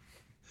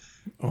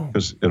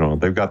 Because,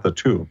 they've got the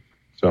two.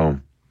 So,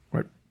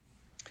 right.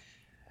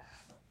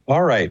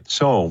 All right.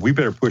 So we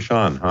better push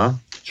on, huh?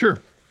 Sure.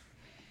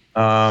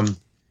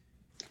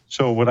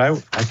 So what I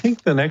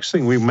think the next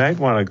thing we might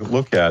want to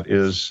look at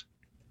is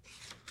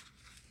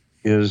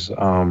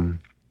on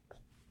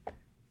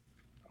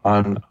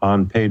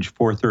page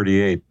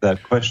 438,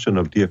 that question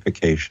of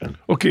deification.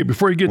 Okay,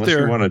 before you get Unless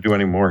there. you want to do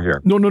any more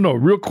here. No.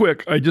 Real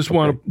quick, I just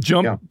want to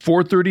jump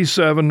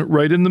 437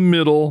 right in the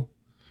middle,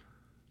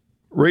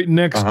 right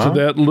next to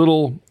that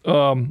little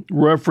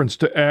reference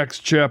to Acts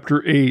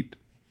chapter 8,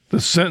 the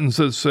sentence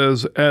that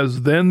says,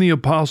 as then the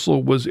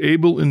apostle was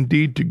able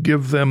indeed to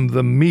give them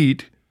the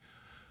meat,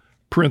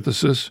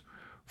 parenthesis,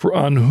 for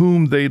on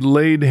whom they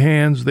laid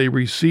hands, they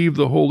received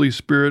the Holy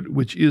Spirit,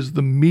 which is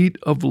the meat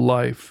of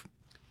life,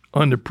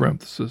 under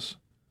parenthesis.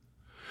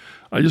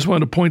 I just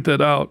want to point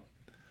that out,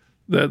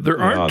 that there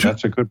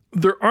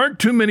aren't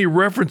too many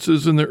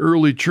references in the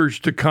early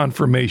church to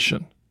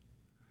confirmation.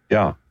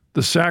 Yeah.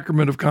 The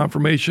sacrament of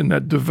confirmation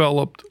that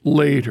developed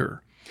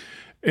later.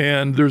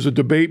 And there's a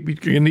debate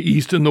between the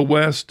East and the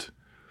West,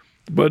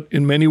 but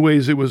in many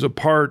ways it was a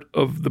part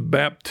of the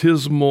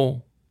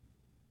baptismal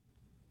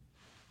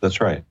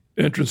That's right.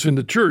 entrance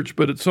into church.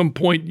 But at some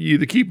point, you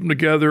either keep them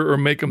together or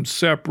make them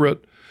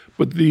separate.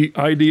 But the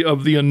idea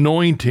of the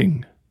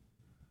anointing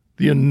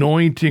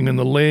and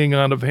the laying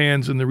on of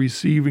hands and the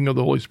receiving of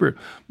the Holy Spirit,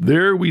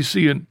 there we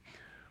see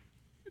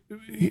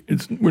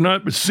we're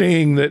not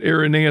saying that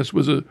Irenaeus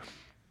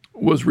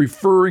was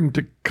referring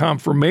to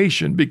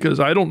confirmation, because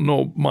I don't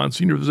know,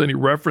 Monsignor, if there's any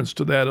reference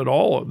to that at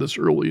all this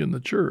early in the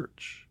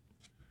church.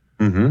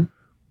 Mm-hmm.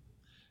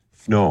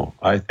 No,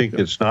 I think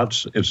it's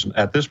not. It's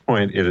at this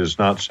point, it is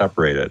not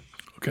separated.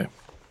 Okay.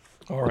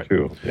 All right.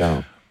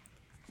 Yeah.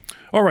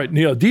 All right,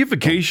 Neil.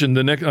 Deification.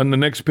 On the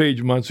next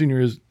page, Monsignor,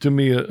 is to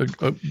me a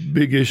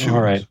big issue.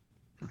 All right.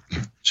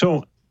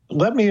 So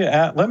let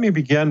me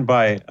begin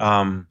by,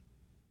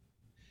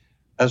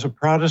 as a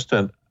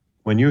Protestant,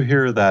 when you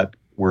hear that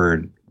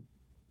word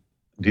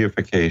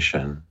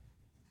deification,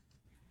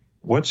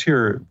 what's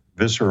your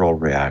visceral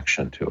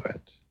reaction to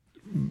it?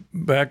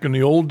 Back in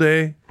the old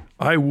day,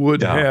 I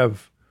would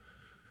have,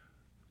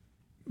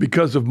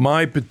 because of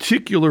my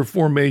particular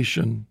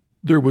formation,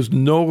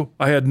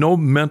 I had no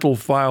mental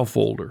file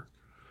folder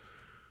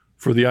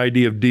for the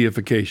idea of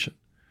deification.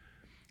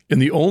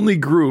 And the only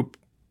group,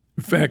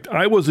 in fact,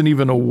 I wasn't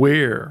even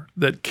aware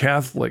that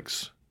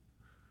Catholics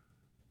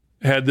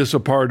had this a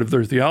part of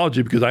their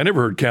theology, because I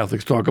never heard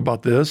Catholics talk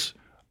about this.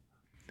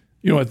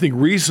 I think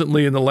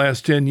recently in the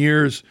last 10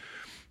 years,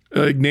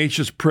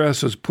 Ignatius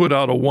Press has put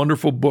out a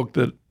wonderful book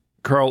that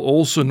Carl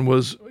Olson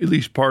was at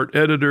least part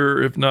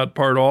editor, if not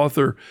part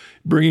author,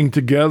 bringing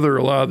together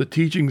a lot of the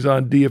teachings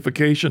on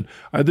deification.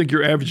 I think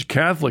your average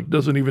Catholic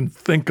doesn't even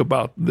think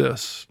about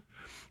this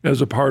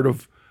as a part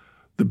of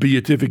the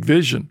beatific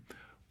vision.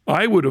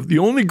 The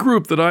only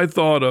group that I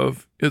thought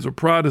of as a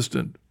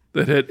Protestant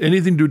that had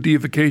anything to do with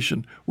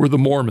deification were the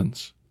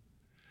Mormons.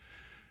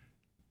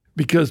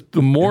 Because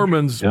the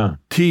Mormons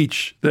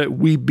teach that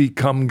we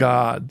become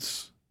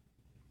gods.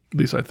 At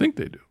least I think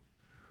they do.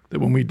 That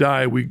when we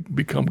die, we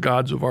become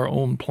gods of our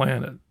own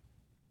planet.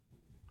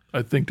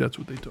 I think that's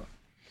what they taught.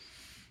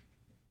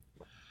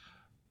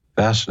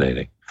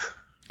 Fascinating.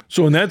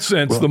 So in that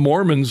sense, the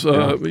Mormons,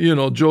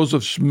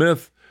 Joseph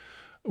Smith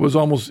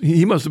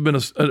he must have been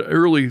an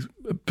early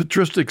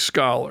patristic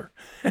scholar.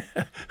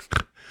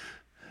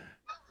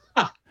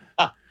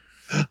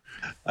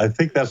 I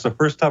think that's the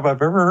first time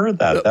I've ever heard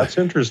that. That's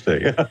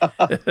interesting.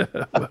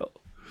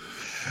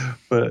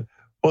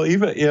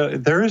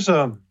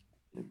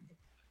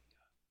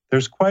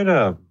 There's quite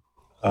a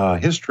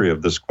history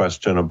of this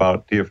question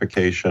about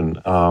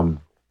deification.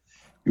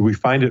 We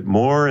find it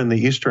more in the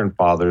Eastern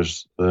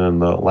Fathers than in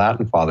the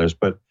Latin Fathers,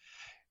 but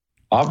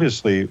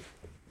obviously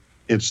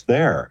it's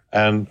there.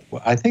 And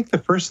I think the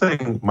first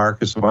thing,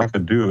 Marcus, if I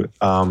could do,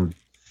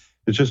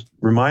 is just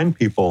remind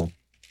people,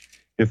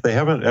 if they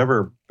haven't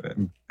ever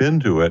been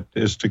to it,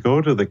 is to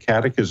go to the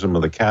Catechism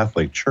of the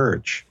Catholic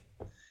Church,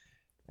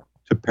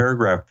 to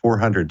paragraph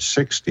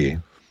 460,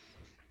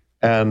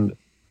 and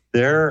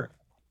there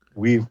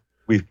we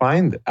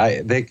find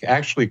they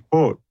actually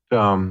quote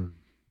the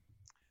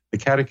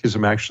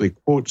Catechism actually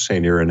quotes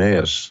Saint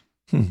Irenaeus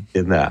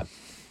in that.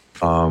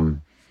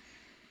 The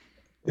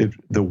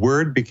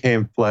Word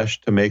became flesh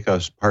to make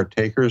us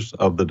partakers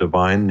of the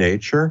divine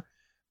nature.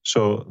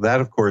 So that,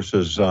 of course,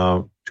 is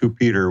 2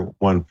 Peter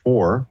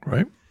 1:4.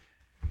 Right.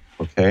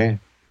 Okay.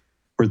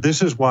 For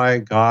this is why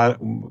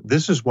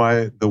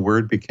the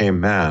Word became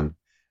man,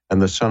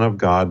 and the Son of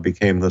God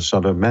became the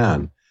Son of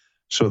Man,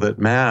 so that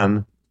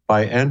man,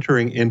 by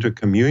entering into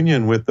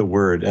communion with the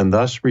Word and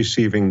thus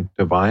receiving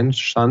divine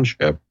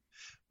sonship,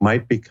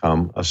 might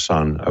become a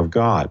son of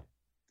God.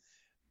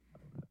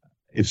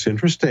 It's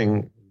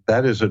interesting.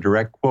 That is a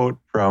direct quote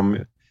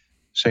from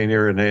St.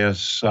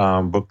 Irenaeus,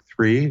 Book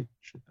 3,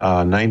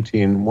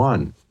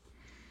 19:1.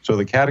 So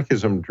the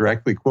Catechism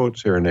directly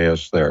quotes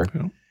Irenaeus there.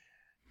 Yeah.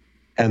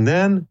 And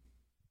then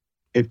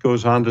it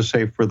goes on to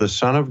say, for the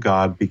Son of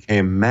God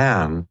became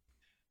man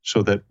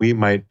so that we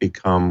might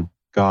become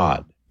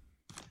God.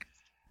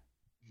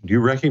 Do you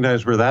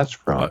recognize where that's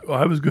from?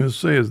 I was going to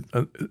say, is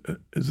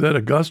that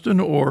Augustine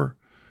or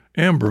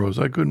Ambrose?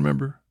 I couldn't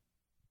remember.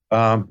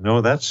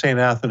 No, that's St.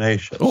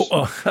 Athanasius.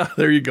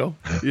 There you go.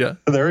 Yeah.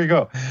 There you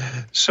go.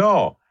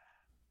 So,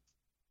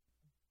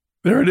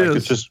 there it is. I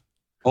could just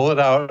pull it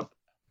out.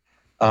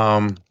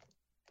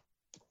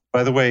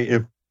 By the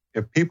way,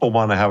 if people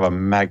want to have a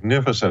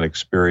magnificent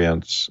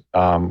experience,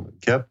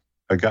 get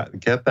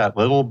that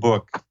little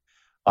book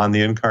on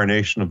the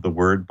Incarnation of the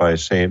Word by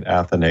St.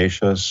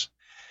 Athanasius.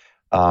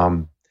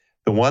 The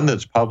one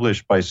that's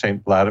published by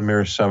St.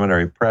 Vladimir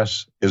Seminary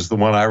Press is the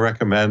one I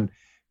recommend,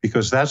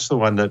 because that's the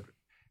one that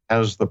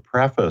has the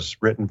preface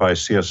written by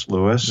C.S.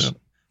 Lewis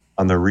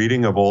on the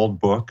reading of old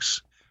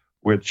books,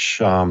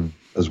 which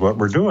is what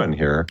we're doing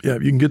here. Yeah,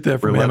 you can get that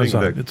from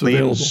Amazon. We're letting the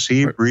clean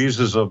sea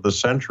breezes of the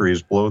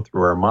centuries blow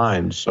through our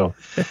minds, so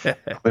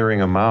clearing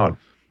them out.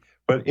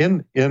 But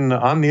on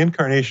the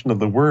Incarnation of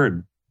the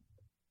Word,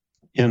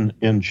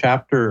 in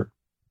chapter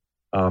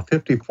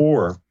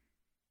 54,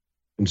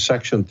 in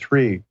section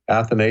 3,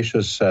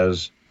 Athanasius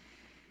says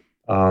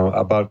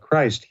about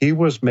Christ, he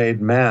was made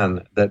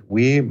man that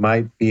we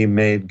might be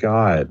made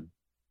God.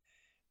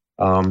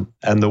 And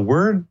the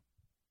word,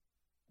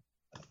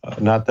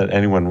 not that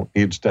anyone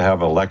needs to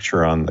have a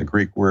lecture on the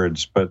Greek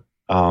words, but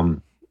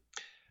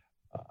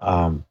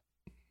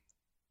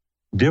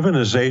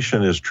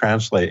divinization is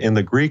translated. In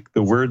the Greek,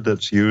 the word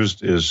that's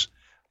used is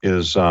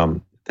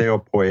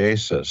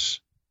theopoiesis.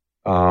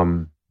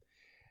 And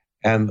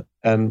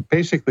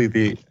basically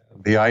the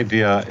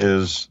idea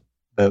is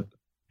that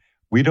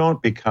we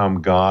don't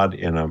become God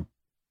in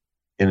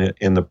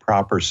the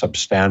proper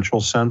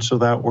substantial sense of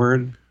that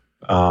word.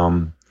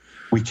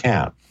 We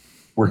can't.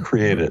 We're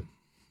created.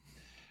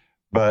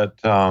 but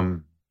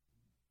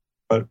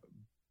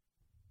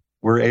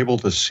we're able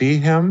to see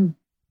him.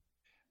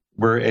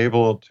 We're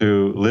able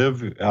to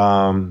live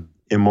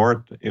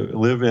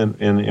live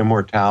in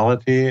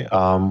immortality,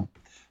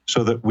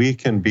 so that we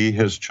can be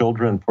his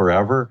children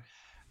forever.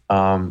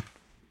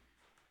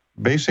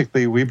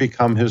 Basically, we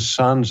become his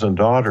sons and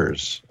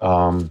daughters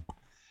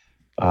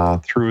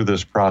through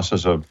this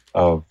process of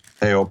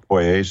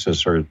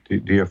theopoiesis, or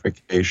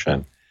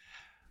deification.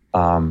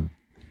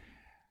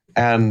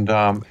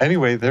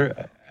 Anyway,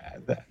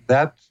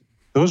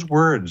 those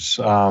words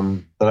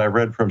that I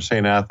read from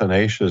St.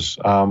 Athanasius,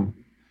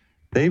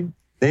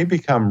 they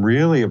become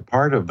really a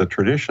part of the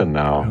tradition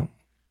now.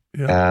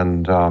 Yeah.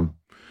 And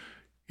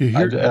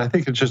I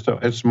think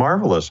it's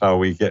marvelous how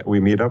we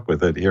meet up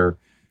with it here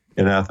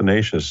in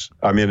Irenaeus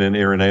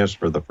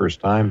for the first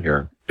time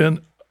here.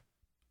 And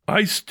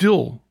I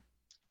still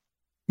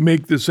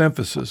make this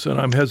emphasis,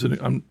 and I'm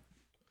hesitant.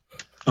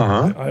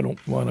 I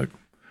don't want to.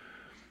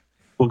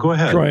 Well, go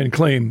ahead. Try and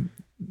claim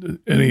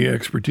any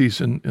expertise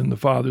in the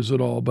fathers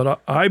at all,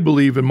 but I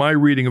believe in my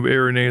reading of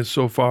Irenaeus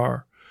so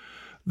far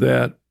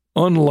that,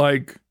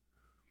 unlike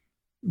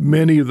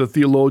many of the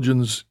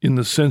theologians in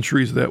the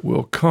centuries that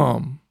will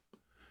come,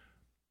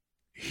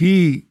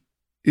 he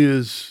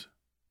is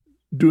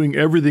doing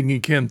everything he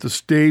can to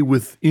stay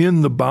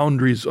within the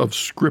boundaries of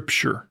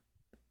Scripture.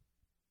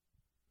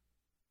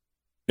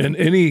 And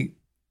any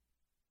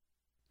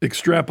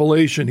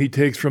extrapolation he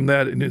takes from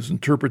that in his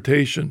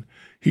interpretation,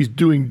 he's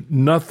doing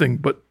nothing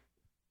but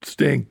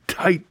staying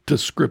tight to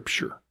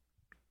Scripture.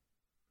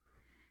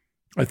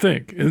 I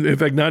think. In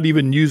fact, not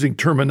even using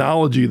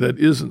terminology that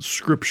isn't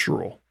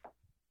scriptural.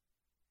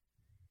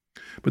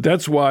 But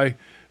that's why,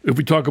 if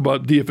we talk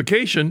about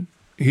deification,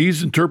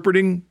 he's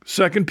interpreting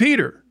 2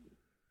 Peter.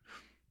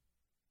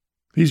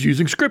 He's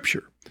using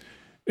Scripture.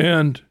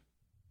 And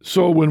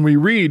so when we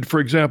read, for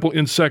example,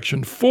 in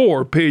section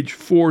 4, page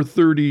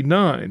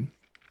 439,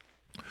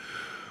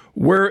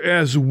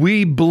 whereas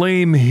we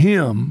blame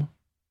him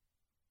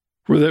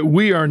for that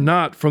we are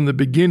not from the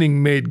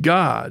beginning made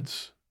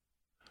gods,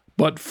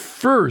 but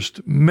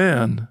first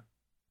men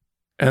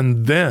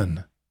and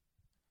then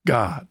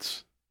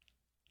gods.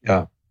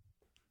 Yeah.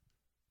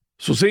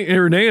 So St.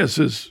 Irenaeus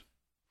is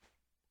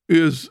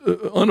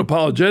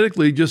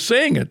unapologetically just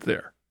saying it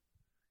there.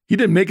 He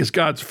didn't make us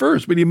gods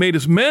first, but he made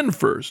us men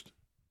first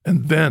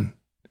and then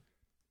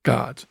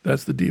gods.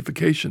 That's the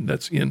deification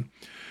that's in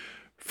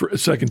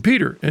 2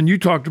 Peter. And you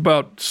talked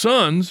about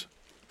sons,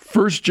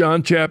 1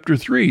 John chapter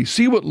 3.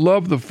 See what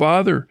love the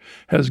Father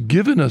has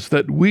given us,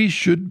 that we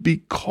should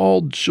be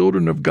called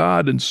children of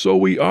God, and so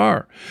we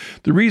are.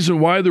 The reason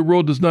why the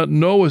world does not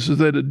know us is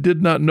that it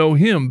did not know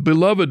him.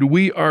 Beloved,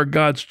 we are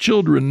God's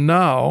children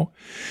now.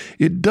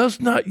 It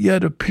does not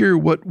yet appear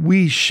what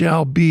we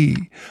shall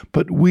be,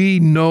 but we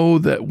know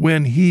that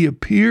when he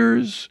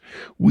appears,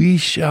 we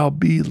shall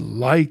be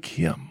like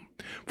him,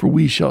 for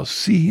we shall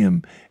see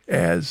him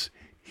as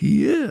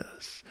he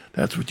is.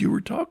 That's what you were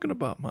talking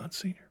about,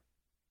 Monsignor.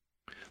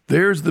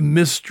 There's the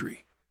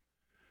mystery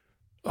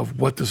of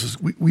what this is.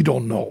 We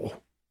don't know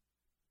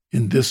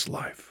in this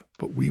life,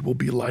 but we will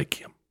be like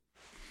him.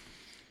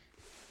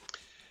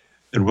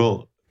 And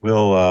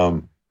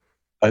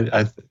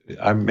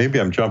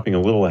maybe I'm jumping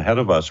a little ahead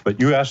of us, but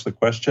you asked the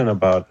question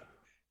about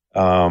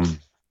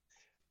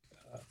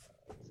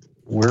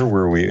where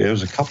were we? It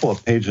was a couple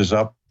of pages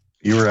up.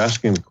 You were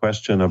asking the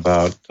question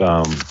about.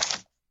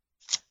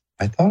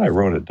 I thought I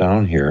wrote it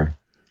down here.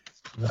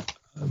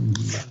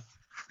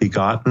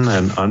 Begotten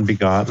and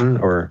unbegotten,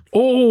 or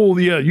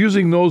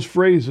using those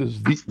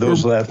phrases,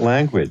 that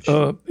language.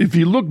 If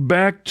you look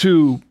back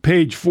to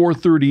page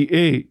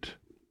 438,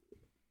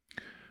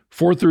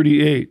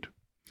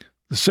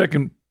 the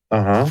second.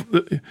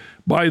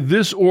 By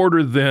this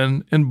order,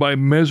 then, and by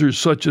measures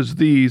such as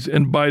these,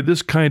 and by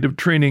this kind of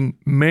training,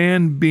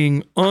 man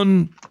being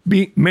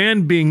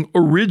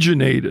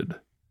originated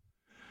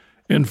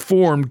and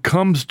formed,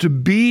 comes to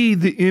be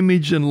the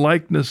image and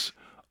likeness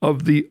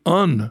of the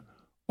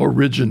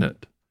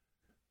unoriginate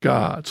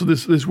God. So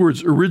this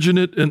word's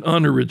originate and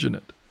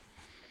unoriginate.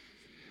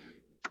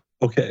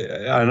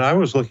 Okay, and I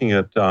was looking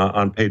at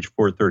on page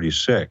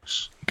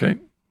 436. Okay.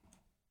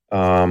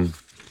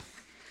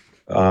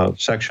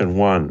 Section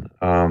 1.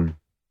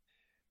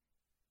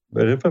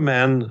 But if a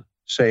man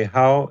say,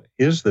 how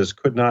is this?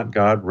 Could not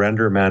God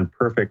render man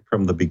perfect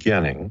from the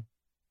beginning?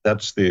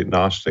 That's the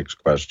Gnostics'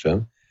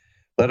 question.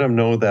 Let him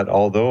know that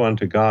although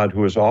unto God,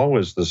 who is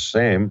always the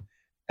same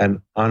and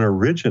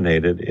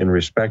unoriginated in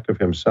respect of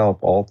himself,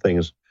 all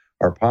things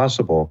are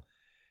possible,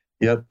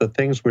 yet the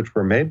things which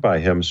were made by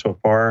him, so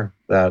far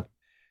that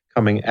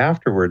coming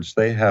afterwards,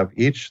 they have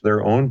each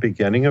their own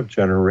beginning of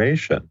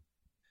generation.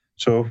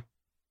 So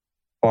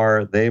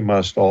far, they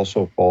must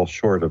also fall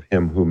short of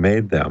him who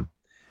made them.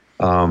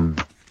 Can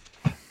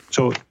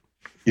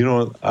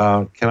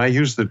I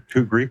use the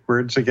two Greek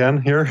words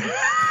again here?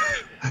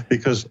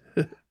 Because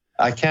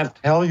I can't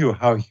tell you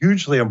how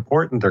hugely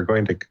important they're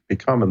going to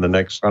become in the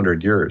next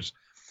 100 years,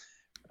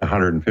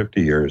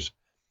 150 years.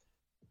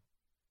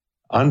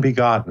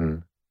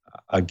 Unbegotten,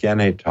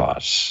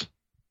 agenetos,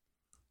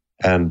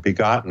 and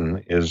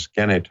begotten is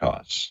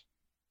genetos.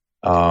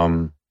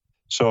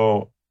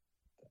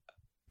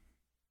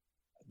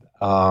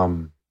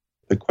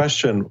 The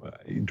question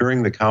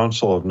during the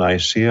Council of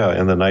Nicaea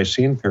in the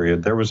Nicene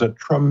period, there was a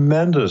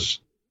tremendous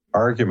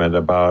argument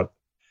about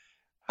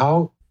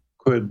how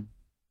could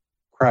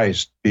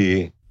Christ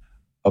be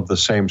of the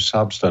same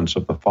substance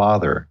of the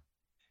Father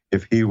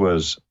if he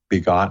was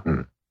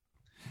begotten.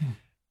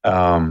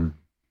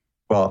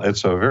 Well,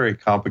 it's a very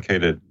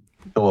complicated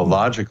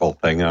philological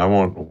thing, and I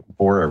won't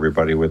bore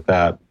everybody with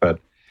that, but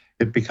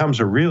it becomes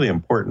a really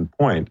important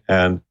point.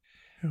 And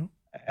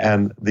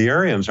the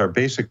Arians are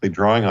basically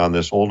drawing on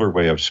this older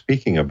way of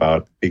speaking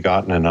about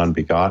begotten and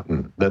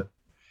unbegotten, that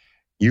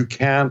you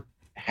can't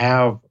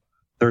have,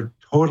 they're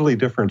totally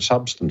different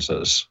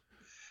substances.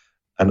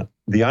 And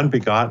the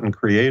unbegotten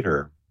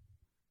creator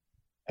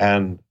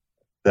and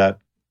that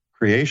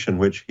creation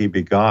which he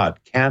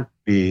begot can't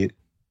be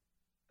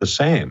the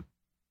same.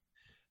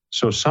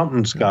 So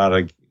something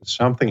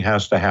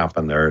has to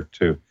happen there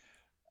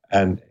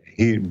and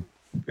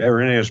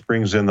Irenaeus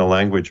brings in the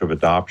language of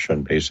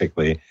adoption,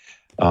 basically,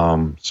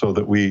 so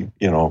that we,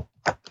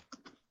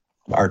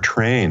 are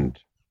trained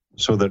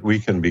so that we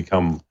can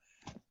become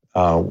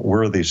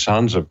worthy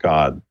sons of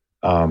God.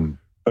 But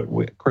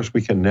of course,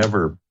 we can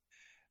never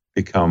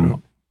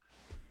become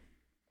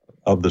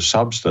of the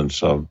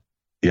substance of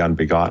the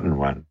unbegotten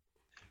one.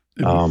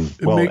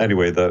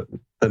 Anyway, the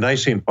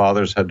Nicene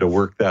Fathers had to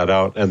work that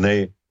out, and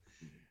they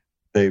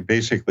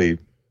basically,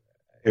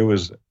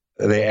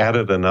 they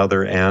added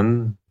another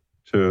N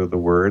to the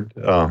word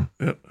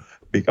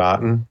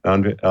begotten.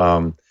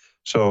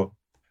 So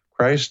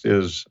Christ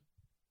is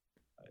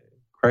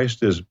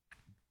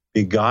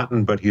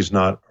begotten, but he's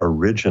not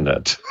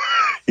originate.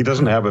 He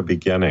doesn't have a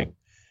beginning.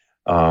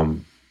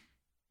 And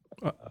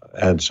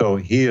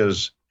so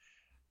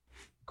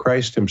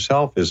Christ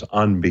himself is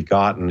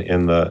unbegotten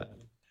in the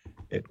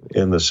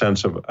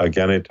sense of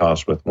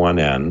agenetos with one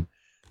N,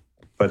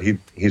 but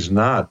he's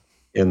not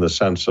in the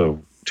sense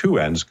of two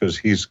N's, because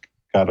he's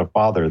got a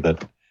Father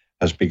that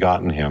has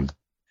begotten him.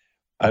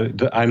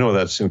 I know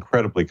that's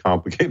incredibly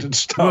complicated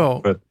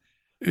stuff, but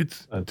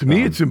to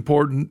me it's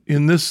important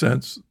in this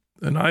sense,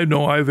 and I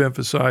know I've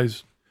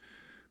emphasized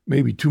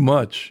maybe too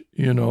much,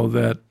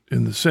 that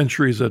in the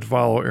centuries that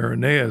follow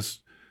Irenaeus,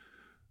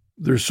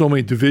 there's so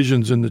many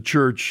divisions in the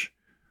church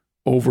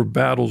over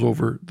battles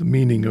over the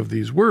meaning of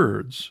these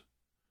words.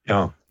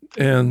 Yeah.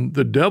 And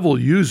the devil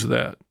used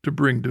that to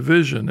bring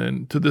division.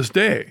 And to this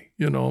day,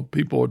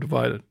 people are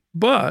divided.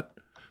 But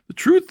the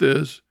truth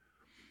is,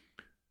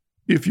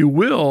 if you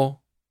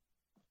will,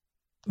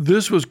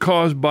 this was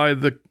caused by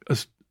the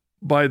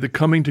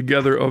coming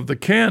together of the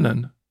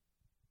canon,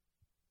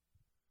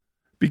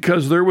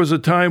 because there was a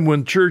time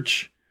when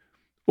church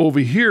over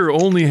here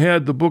only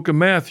had the book of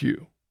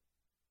Matthew.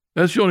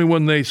 That's the only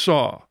one they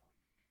saw.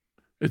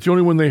 It's the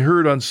only one they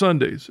heard on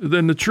Sundays. And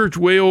then the church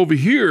way over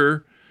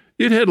here,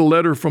 it had a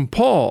letter from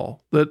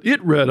Paul that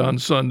it read on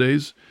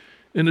Sundays.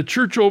 And the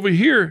church over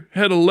here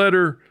had a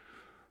letter,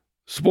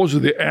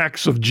 supposedly the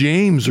Acts of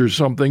James or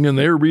something, and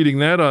they were reading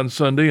that on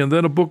Sunday. And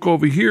then a book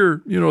over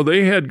here,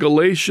 they had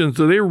Galatians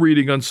that they were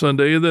reading on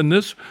Sunday. And then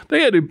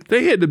they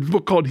had a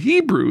book called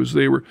Hebrews.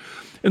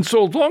 And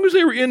so as long as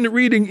they were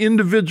reading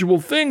individual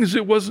things,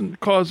 it wasn't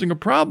causing a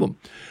problem.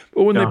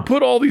 But when they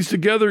put all these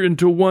together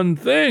into one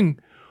thing,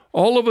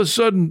 all of a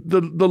sudden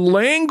the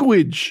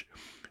language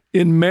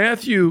in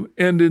Matthew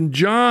and in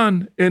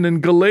John and in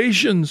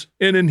Galatians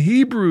and in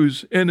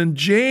Hebrews and in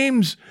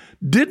James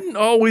didn't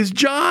always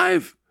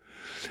jive.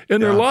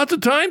 And there are lots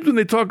of times when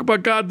they talk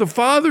about God the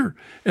Father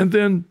and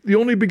then the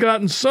only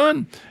begotten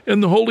Son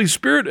and the Holy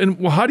Spirit.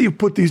 And how do you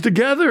put these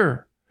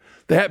together?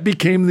 That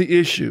became the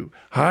issue.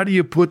 How do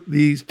you put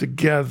these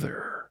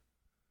together?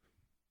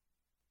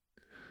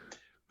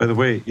 By the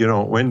way,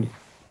 when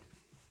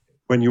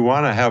you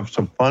want to have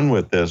some fun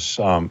with this,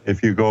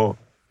 if you go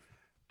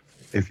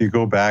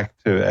back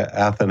to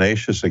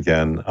Athanasius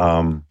again,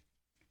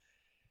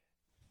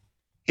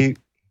 he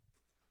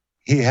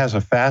has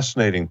a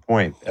fascinating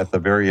point at the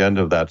very end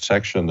of that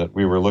section that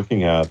we were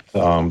looking at,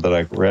 that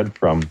I read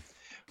from,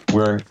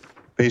 where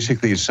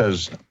basically he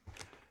says,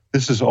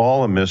 this is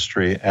all a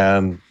mystery,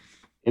 and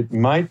it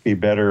might be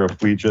better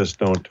if we just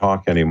don't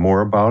talk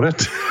anymore about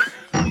it.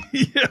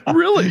 Yeah,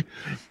 really?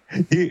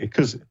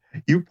 Because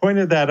you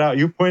pointed that out.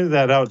 You pointed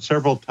that out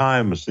several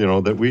times,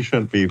 that we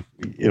shouldn't be,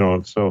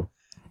 so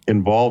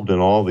involved in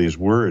all these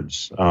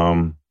words.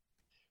 But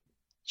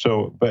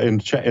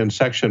in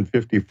section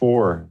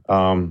 54,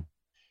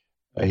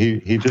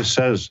 he just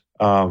says,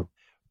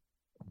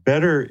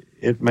 better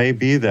it may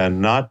be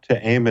then not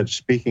to aim at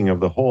speaking of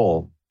the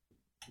whole,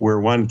 where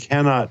one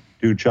cannot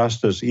do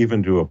justice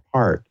even to a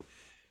part,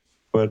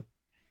 but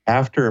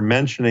after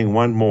mentioning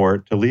one more,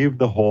 to leave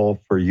the whole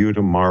for you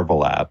to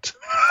marvel at.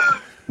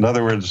 In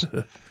other words,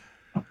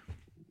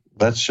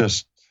 let's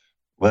just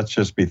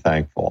be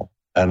thankful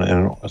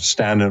and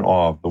stand in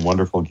awe of the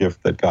wonderful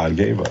gift that God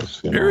gave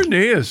us.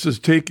 Irenaeus is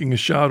taking a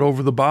shot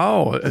over the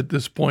bow at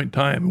this point in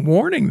time,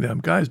 warning them,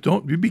 guys,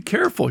 you be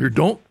careful here.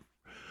 Don't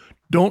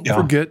Don't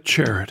forget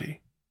charity.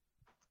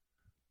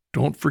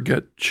 Don't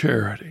forget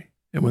charity.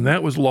 And when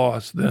that was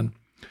lost, then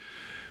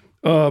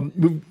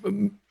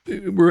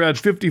we're at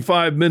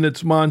 55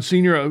 minutes,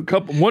 Monsignor.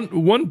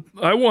 One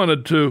I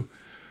wanted to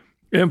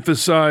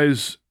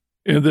emphasize,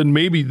 and then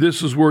maybe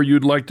this is where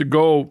you'd like to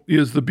go,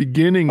 is the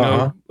beginning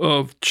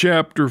of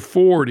chapter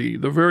 40,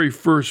 the very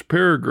first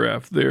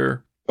paragraph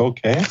there.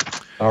 Okay.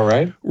 All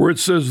right. Where it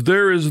says,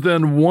 there is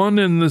then one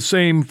and the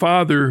same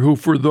Father who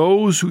for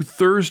those who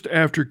thirst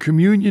after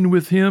communion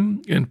with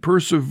him and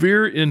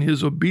persevere in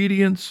his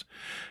obedience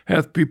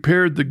hath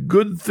prepared the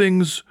good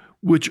things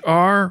which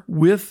are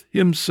with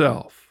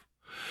himself.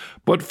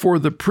 But for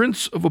the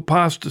prince of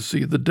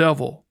apostasy, the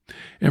devil,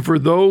 and for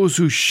those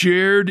who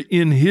shared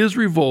in his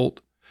revolt,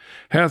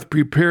 hath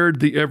prepared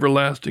the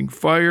everlasting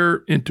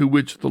fire into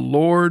which the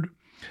Lord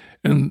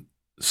and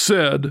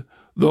said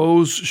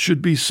those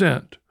should be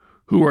sent,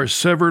 who are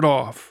severed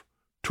off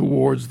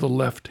towards the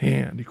left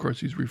hand. Of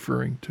course, he's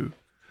referring to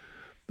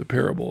the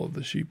parable of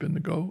the sheep and the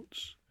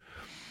goats.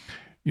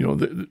 You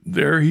know,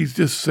 there he's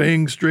just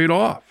saying straight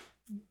off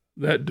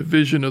that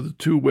division of the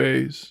two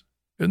ways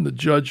and the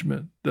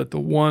judgment that the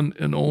one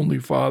and only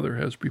Father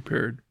has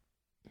prepared.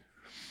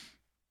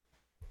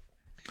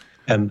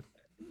 And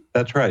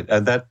that's right.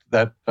 And that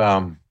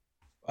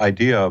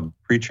idea of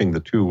preaching the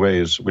two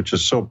ways, which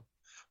is so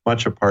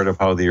much a part of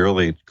how the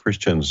early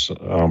Christians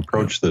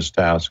approached this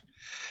task,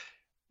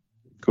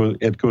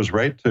 it goes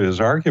right to his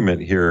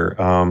argument here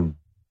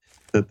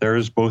that there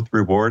is both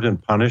reward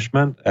and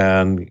punishment,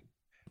 and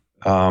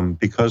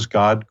because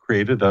God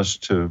created us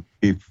to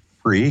be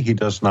free, he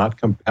does not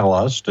compel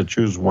us to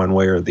choose one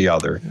way or the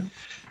other.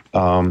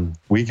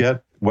 We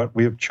get what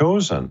we have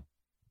chosen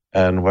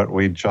and what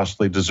we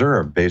justly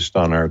deserve based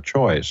on our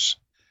choice,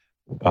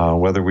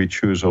 whether we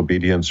choose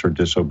obedience or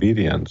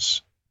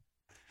disobedience.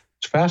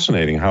 It's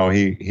fascinating how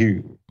I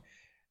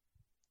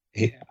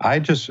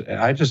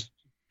just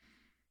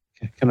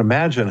can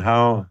imagine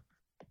how,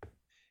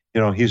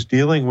 he's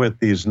dealing with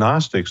these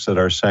Gnostics that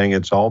are saying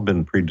it's all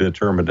been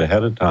predetermined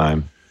ahead of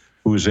time,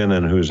 who's in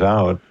and who's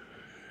out.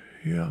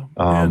 Yeah.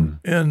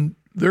 And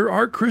there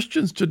are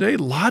Christians today,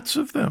 lots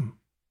of them,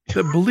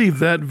 that believe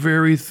that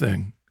very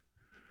thing.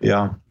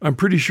 Yeah. I'm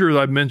pretty sure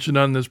I've mentioned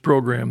on this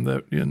program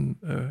that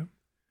in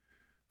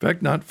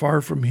fact, not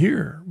far from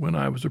here, when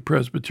I was a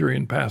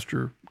Presbyterian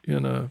pastor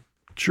in a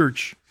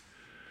church,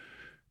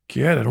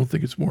 I don't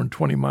think it's more than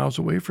 20 miles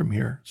away from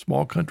here,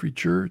 small country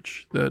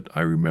church, that I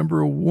remember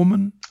a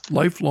woman,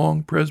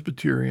 lifelong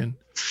Presbyterian,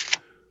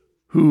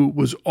 who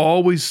was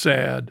always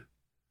sad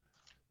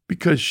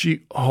because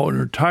she,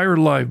 her entire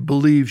life,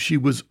 believed she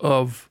was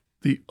of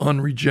the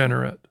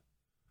unregenerate,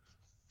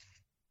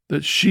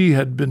 that she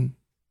had been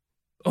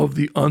of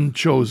the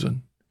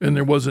unchosen, and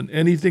there wasn't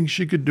anything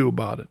she could do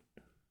about it.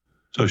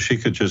 So she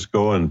could just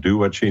go and do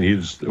what she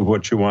needs,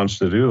 what she wants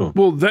to do.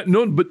 Well,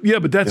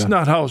 but that's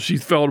not how she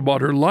felt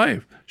about her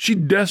life. She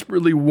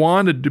desperately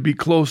wanted to be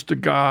close to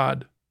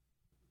God.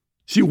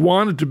 She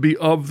wanted to be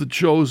of the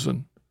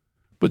chosen,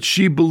 but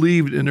she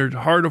believed in her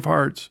heart of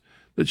hearts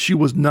that she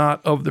was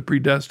not of the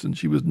predestined.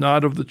 She was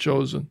not of the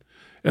chosen.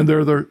 And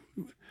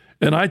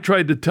I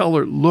tried to tell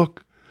her,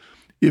 look,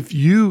 if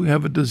you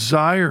have a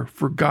desire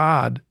for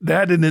God,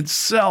 that in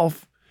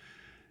itself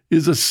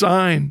is a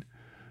sign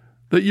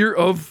that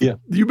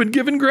you've been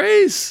given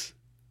grace.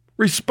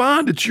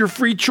 Respond. It's your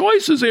free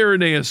choice, as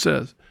Irenaeus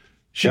says.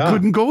 She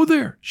couldn't go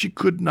there. She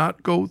could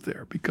not go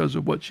there because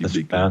of what she'd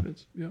been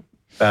convinced. Yeah.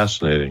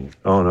 Fascinating.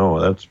 Oh,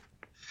 no,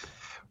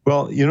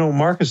 well,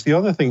 Marcus, the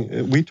other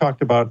thing we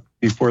talked about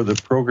before the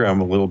program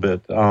a little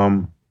bit,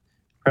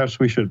 perhaps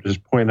we should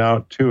just point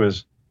out too,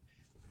 is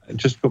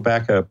just go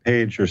back a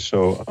page or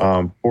so,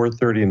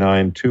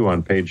 439 too,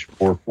 on page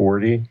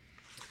 440.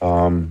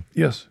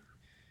 Yes.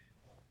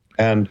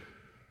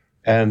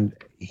 And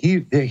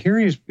here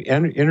he's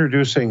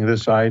introducing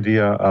this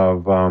idea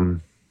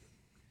of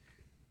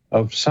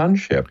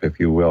sonship, if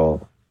you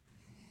will,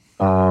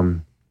 so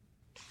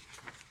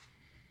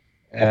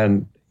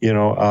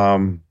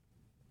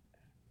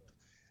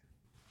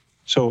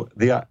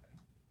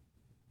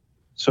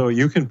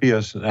you can be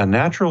a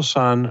natural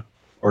son,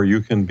 or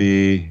you can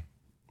be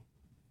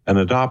an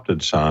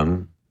adopted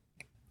son,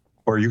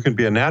 or you can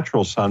be a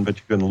natural son, but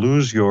you can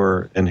lose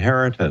your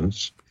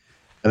inheritance.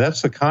 And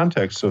that's the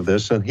context of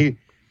this. And he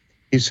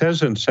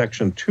says in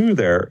section 2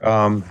 there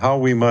how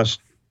we must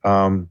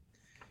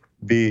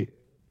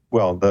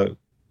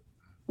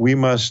we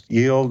must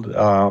yield,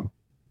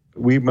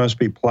 we must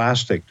be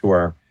plastic to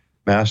our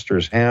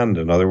master's hand.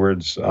 In other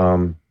words,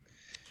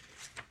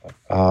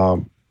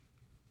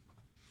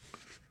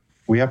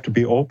 we have to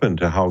be open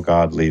to how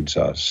God leads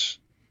us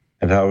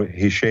and how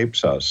he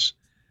shapes us.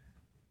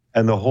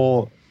 And the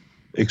whole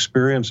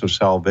experience of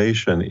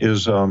salvation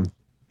is a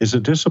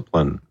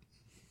discipline.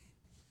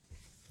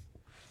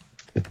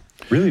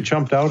 Really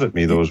jumped out at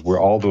me,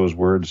 all those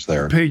words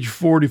there. Page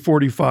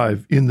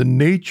 45. In the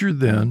nature,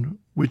 then,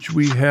 which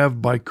we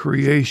have by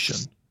creation,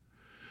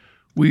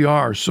 we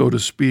are, so to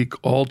speak,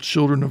 all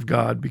children of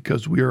God,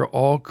 because we are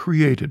all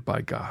created by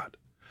God.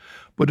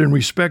 but in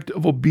respect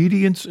of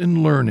obedience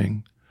and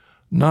learning,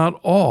 not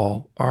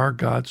all are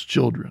God's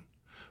children,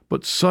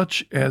 but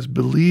such as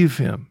believe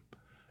him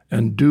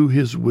and do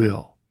his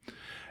will.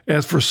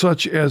 As for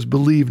such as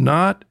believe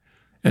not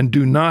and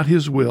do not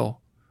his will,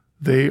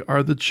 they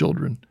are the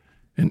children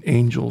and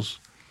angels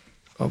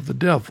of the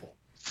devil.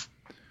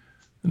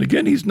 And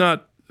again, he's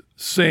not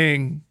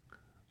saying,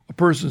 a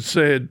person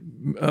said,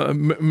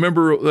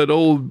 remember that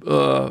old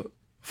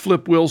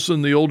Flip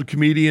Wilson, the old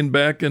comedian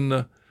back in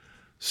the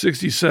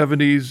 60s,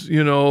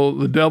 70s,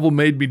 the devil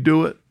made me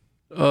do it,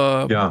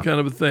 kind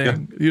of a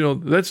thing. Yeah.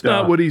 That's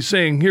not what he's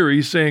saying here.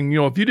 He's saying,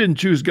 if you didn't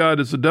choose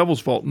God, it's the devil's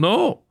fault.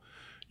 No,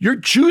 you're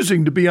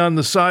choosing to be on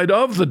the side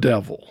of the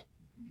devil.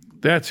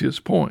 That's his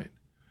point.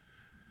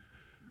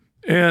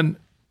 And,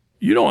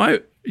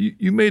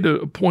 you made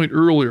a point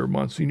earlier,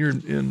 Monsignor,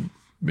 and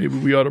maybe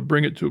we ought to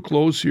bring it to a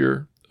close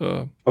here.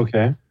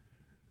 Okay.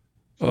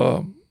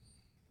 In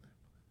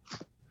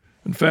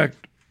fact,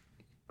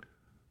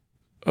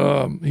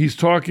 he's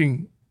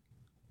talking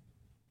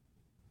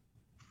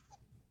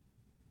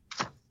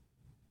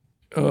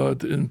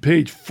in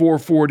page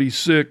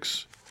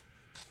 446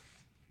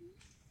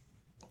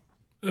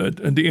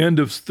 at the end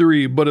of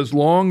 3, but as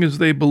long as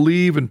they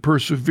believe and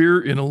persevere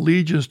in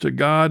allegiance to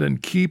God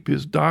and keep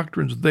his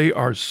doctrines, they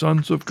are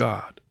sons of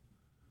God.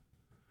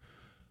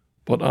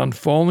 But on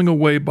falling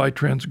away by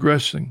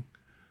transgressing,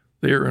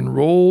 they are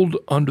enrolled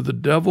under the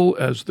devil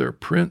as their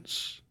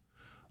prince,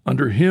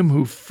 under him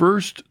who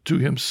first to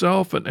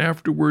himself and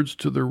afterwards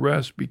to the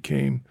rest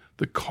became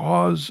the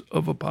cause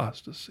of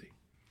apostasy.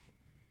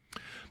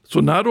 So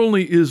not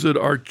only is it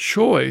our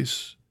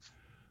choice,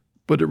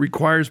 but it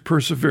requires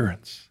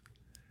perseverance.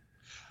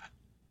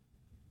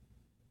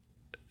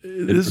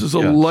 This is a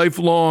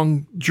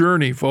lifelong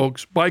journey,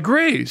 folks, by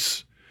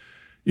grace.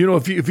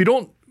 If you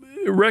don't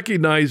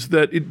recognize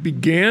that it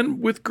began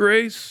with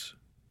grace,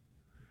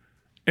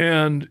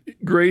 and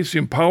grace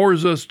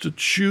empowers us to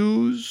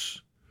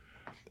choose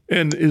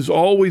and is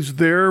always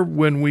there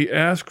when we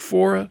ask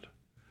for it.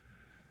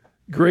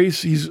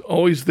 Grace, he's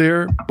always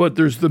there, but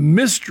there's the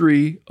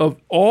mystery of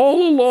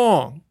all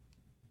along.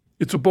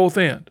 It's a both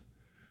and.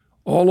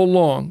 All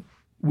along,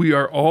 we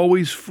are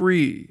always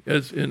free.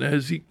 As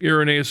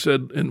Irenaeus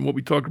said in what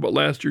we talked about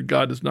last year,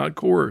 God does not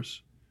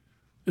coerce.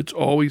 It's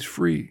always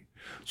free.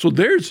 So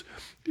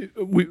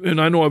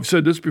and I know I've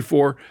said this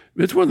before,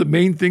 it's one of the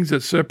main things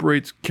that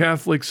separates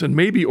Catholics and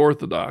maybe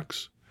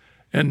Orthodox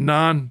and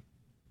non-Catholic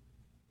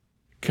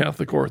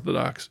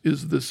Orthodox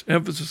is this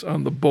emphasis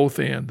on the both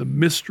and, the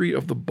mystery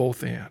of the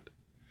both and.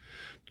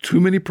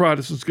 Too many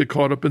Protestants get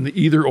caught up in the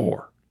either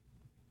or.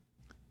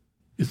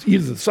 It's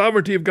either the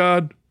sovereignty of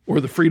God or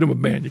the freedom of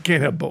man. You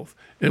can't have both.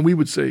 And we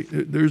would say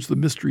there's the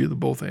mystery of the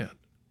both and.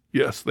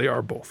 Yes, they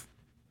are both.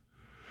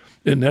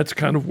 And that's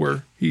kind of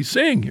where he's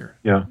saying here.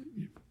 Yeah.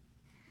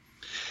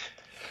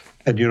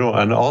 And,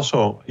 and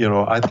also,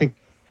 I think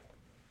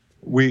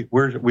we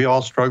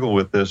all struggle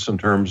with this in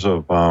terms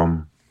of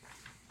the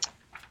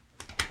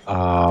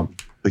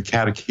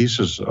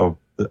catechesis of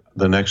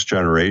the next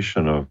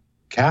generation of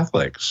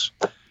Catholics.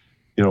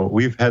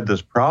 We've had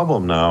this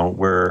problem now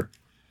where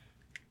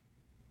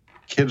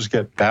kids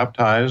get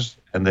baptized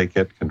and they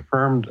get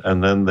confirmed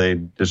and then they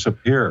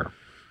disappear.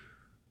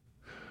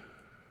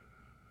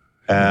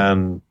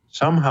 And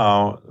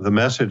somehow the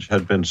message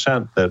had been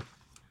sent that,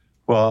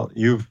 well,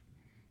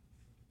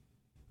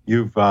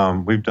 we've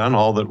done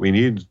all that we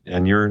need,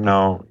 and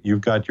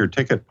you've got your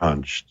ticket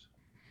punched.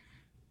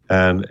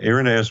 And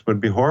Irenaeus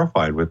would be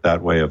horrified with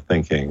that way of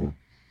thinking.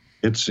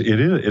 It's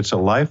a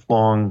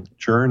lifelong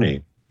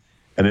journey,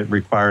 and it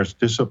requires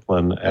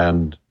discipline,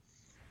 and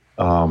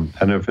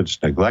if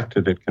it's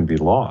neglected, it can be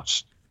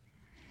lost.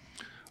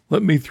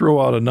 Let me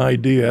throw out an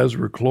idea as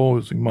we're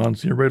closing,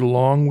 Monsignor, right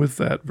along with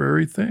that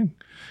very thing.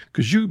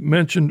 Because you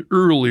mentioned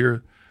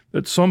earlier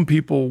that some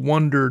people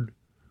wondered,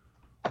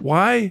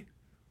 why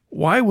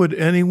would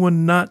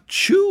anyone not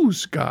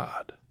choose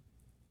God?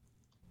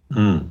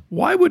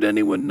 Why would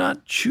anyone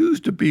not choose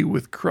to be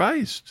with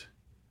Christ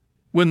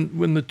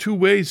when the two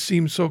ways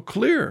seem so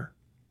clear?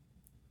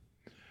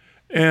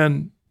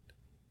 And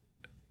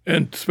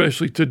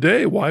especially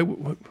today, why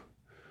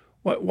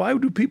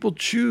do people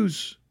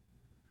choose?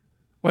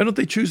 Why don't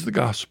they choose the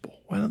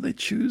gospel? Why don't they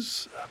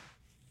choose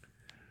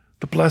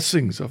the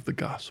blessings of the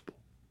gospel?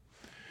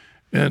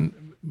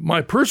 And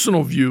my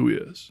personal view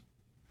is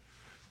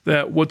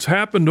that what's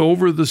happened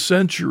over the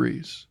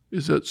centuries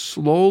is that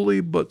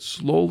slowly,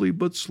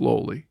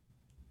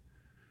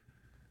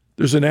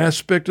 there's an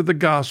aspect of the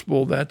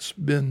gospel that's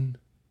been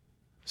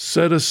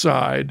set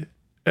aside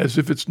as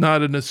if it's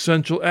not an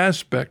essential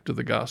aspect of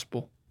the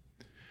gospel.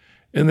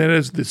 And that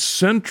is the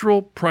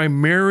central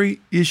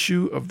primary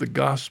issue of the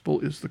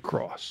gospel is the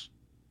cross.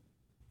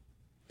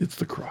 It's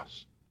the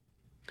cross.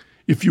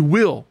 If you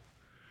will,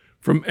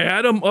 from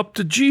Adam up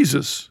to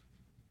Jesus,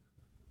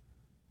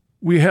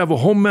 we have a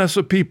whole mess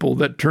of people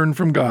that turn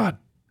from God.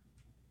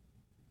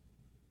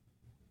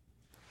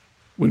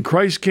 When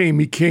Christ came,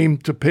 he came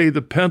to pay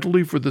the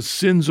penalty for the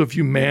sins of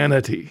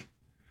humanity.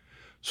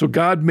 So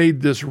God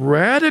made this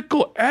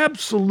radical,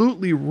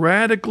 absolutely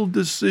radical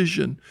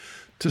decision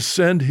to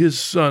send his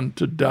son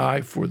to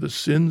die for the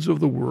sins of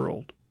the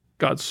world.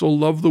 God so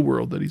loved the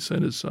world that he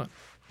sent his son.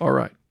 All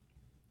right.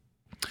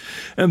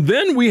 And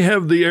then we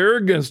have the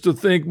arrogance to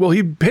think, well,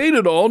 he paid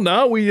it all.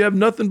 Now we have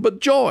nothing but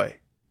joy.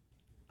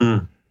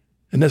 And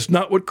that's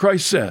not what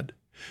Christ said.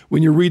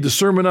 When you read the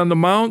Sermon on the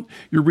Mount,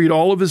 you read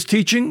all of his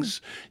teachings,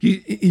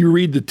 you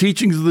read the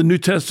teachings of the New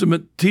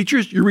Testament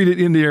teachers, you read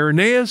it in the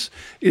Irenaeus,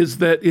 is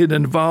that it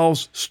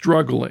involves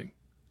struggling.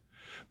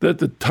 That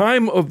the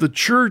time of the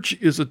church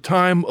is a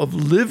time of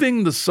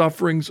living the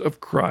sufferings of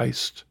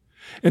Christ.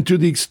 And to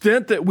the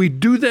extent that we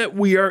do that,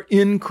 we are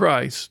in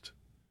Christ.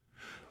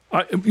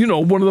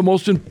 One of the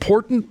most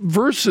important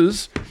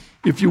verses,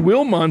 if you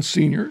will,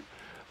 Monsignor,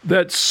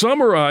 that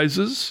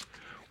summarizes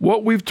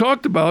what we've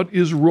talked about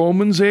is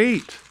Romans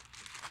 8,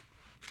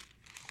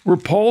 where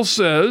Paul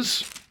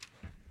says,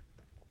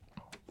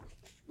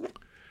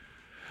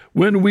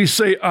 when we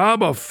say,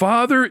 Abba,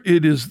 Father,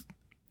 it is,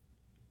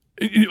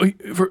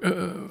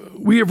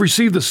 we have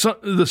received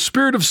the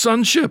spirit of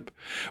sonship.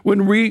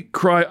 When we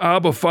cry,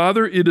 Abba,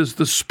 Father, it is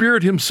the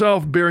Spirit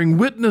himself bearing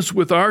witness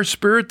with our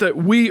spirit that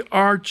we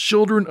are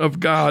children of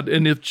God.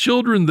 And if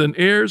children, then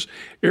heirs,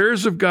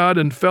 heirs of God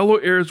and fellow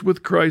heirs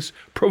with Christ,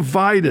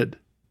 provided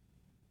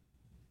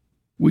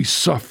we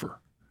suffer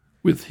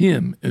with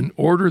him in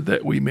order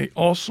that we may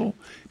also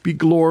be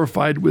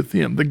glorified with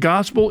him. The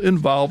gospel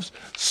involves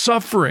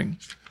suffering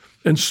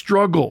and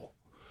struggle.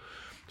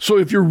 So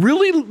if you're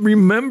really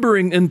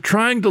remembering and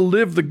trying to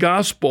live the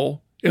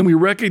gospel, and we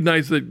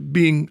recognize that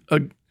being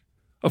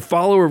a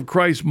follower of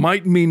Christ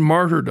might mean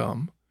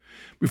martyrdom,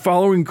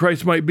 following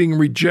Christ might be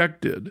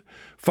rejected,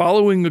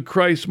 following of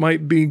Christ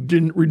might be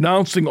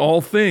renouncing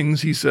all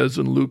things, he says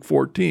in Luke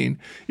 14.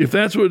 If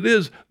that's what it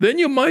is, then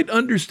you might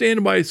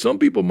understand why some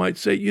people might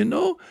say, it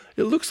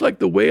looks like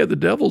the way of the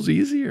devil's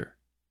easier.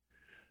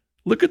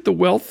 Look at the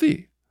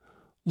wealthy.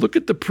 Look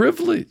at the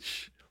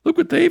privilege. Look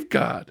what they've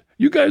got.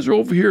 You guys are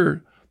over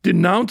here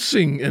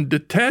denouncing and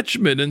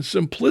detachment and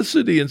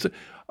simplicity, and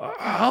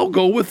I'll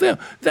go with them.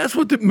 That's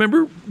what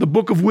remember the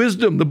book of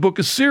wisdom, the book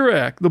of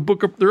Sirach,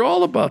 they're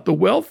all about the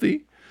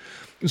wealthy.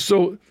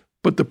 So,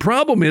 but the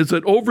problem is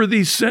that over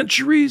these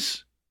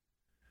centuries,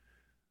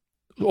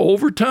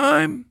 over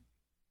time,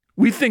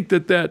 we think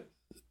that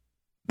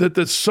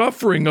the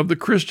suffering of the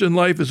Christian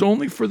life is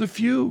only for the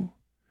few.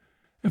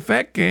 In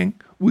fact, gang,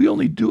 we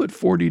only do it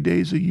 40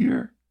 days a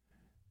year.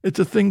 It's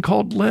a thing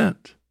called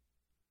Lent.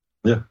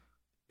 Yeah.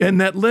 And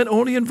that Lent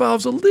only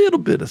involves a little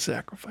bit of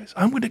sacrifice.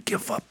 I'm going to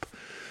give up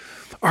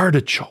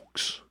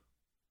artichokes.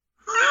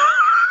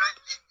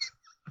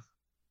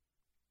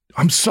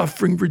 I'm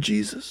suffering for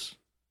Jesus.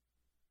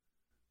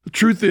 The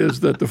truth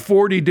is that the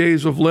 40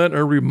 days of Lent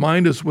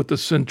remind us what the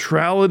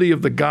centrality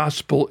of the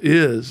gospel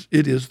is.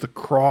 It is the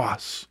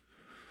cross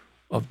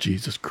of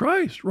Jesus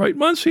Christ. Right,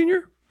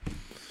 Monsignor?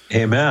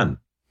 Amen.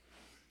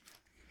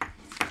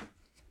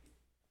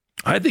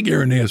 I think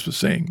Irenaeus was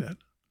saying that.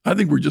 I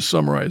think we're just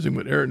summarizing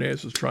what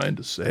Irenaeus is trying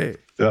to say.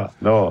 Yeah,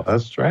 no,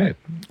 that's right.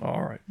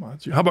 All right,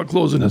 Monsignor. How about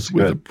closing this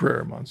with a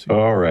prayer, Monsignor?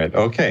 All right,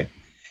 okay.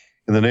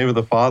 In the name of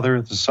the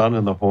Father, the Son,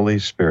 and the Holy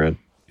Spirit.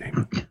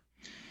 Amen.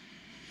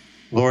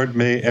 Lord,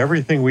 may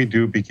everything we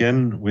do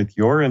begin with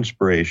your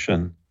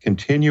inspiration,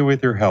 continue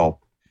with your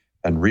help,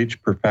 and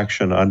reach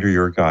perfection under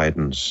your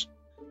guidance.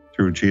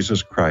 Through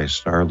Jesus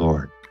Christ, our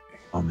Lord.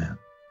 Amen.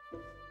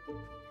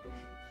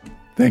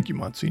 Thank you,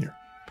 Monsignor.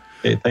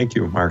 Hey, thank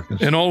you, Marcus.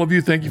 And all of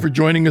you, thank you for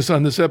joining us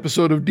on this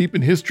episode of Deep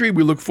in History.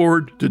 We look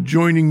forward to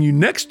joining you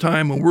next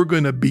time when we're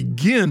going to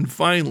begin,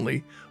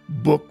 finally,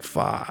 Book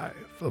 5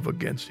 of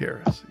Against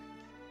Heresy.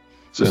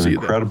 It's an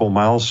incredible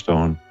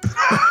milestone.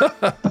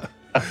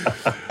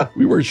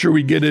 We weren't sure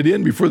we'd get it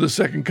in before the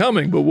second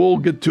coming, but we'll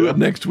get to it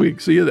next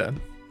week. See you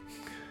then.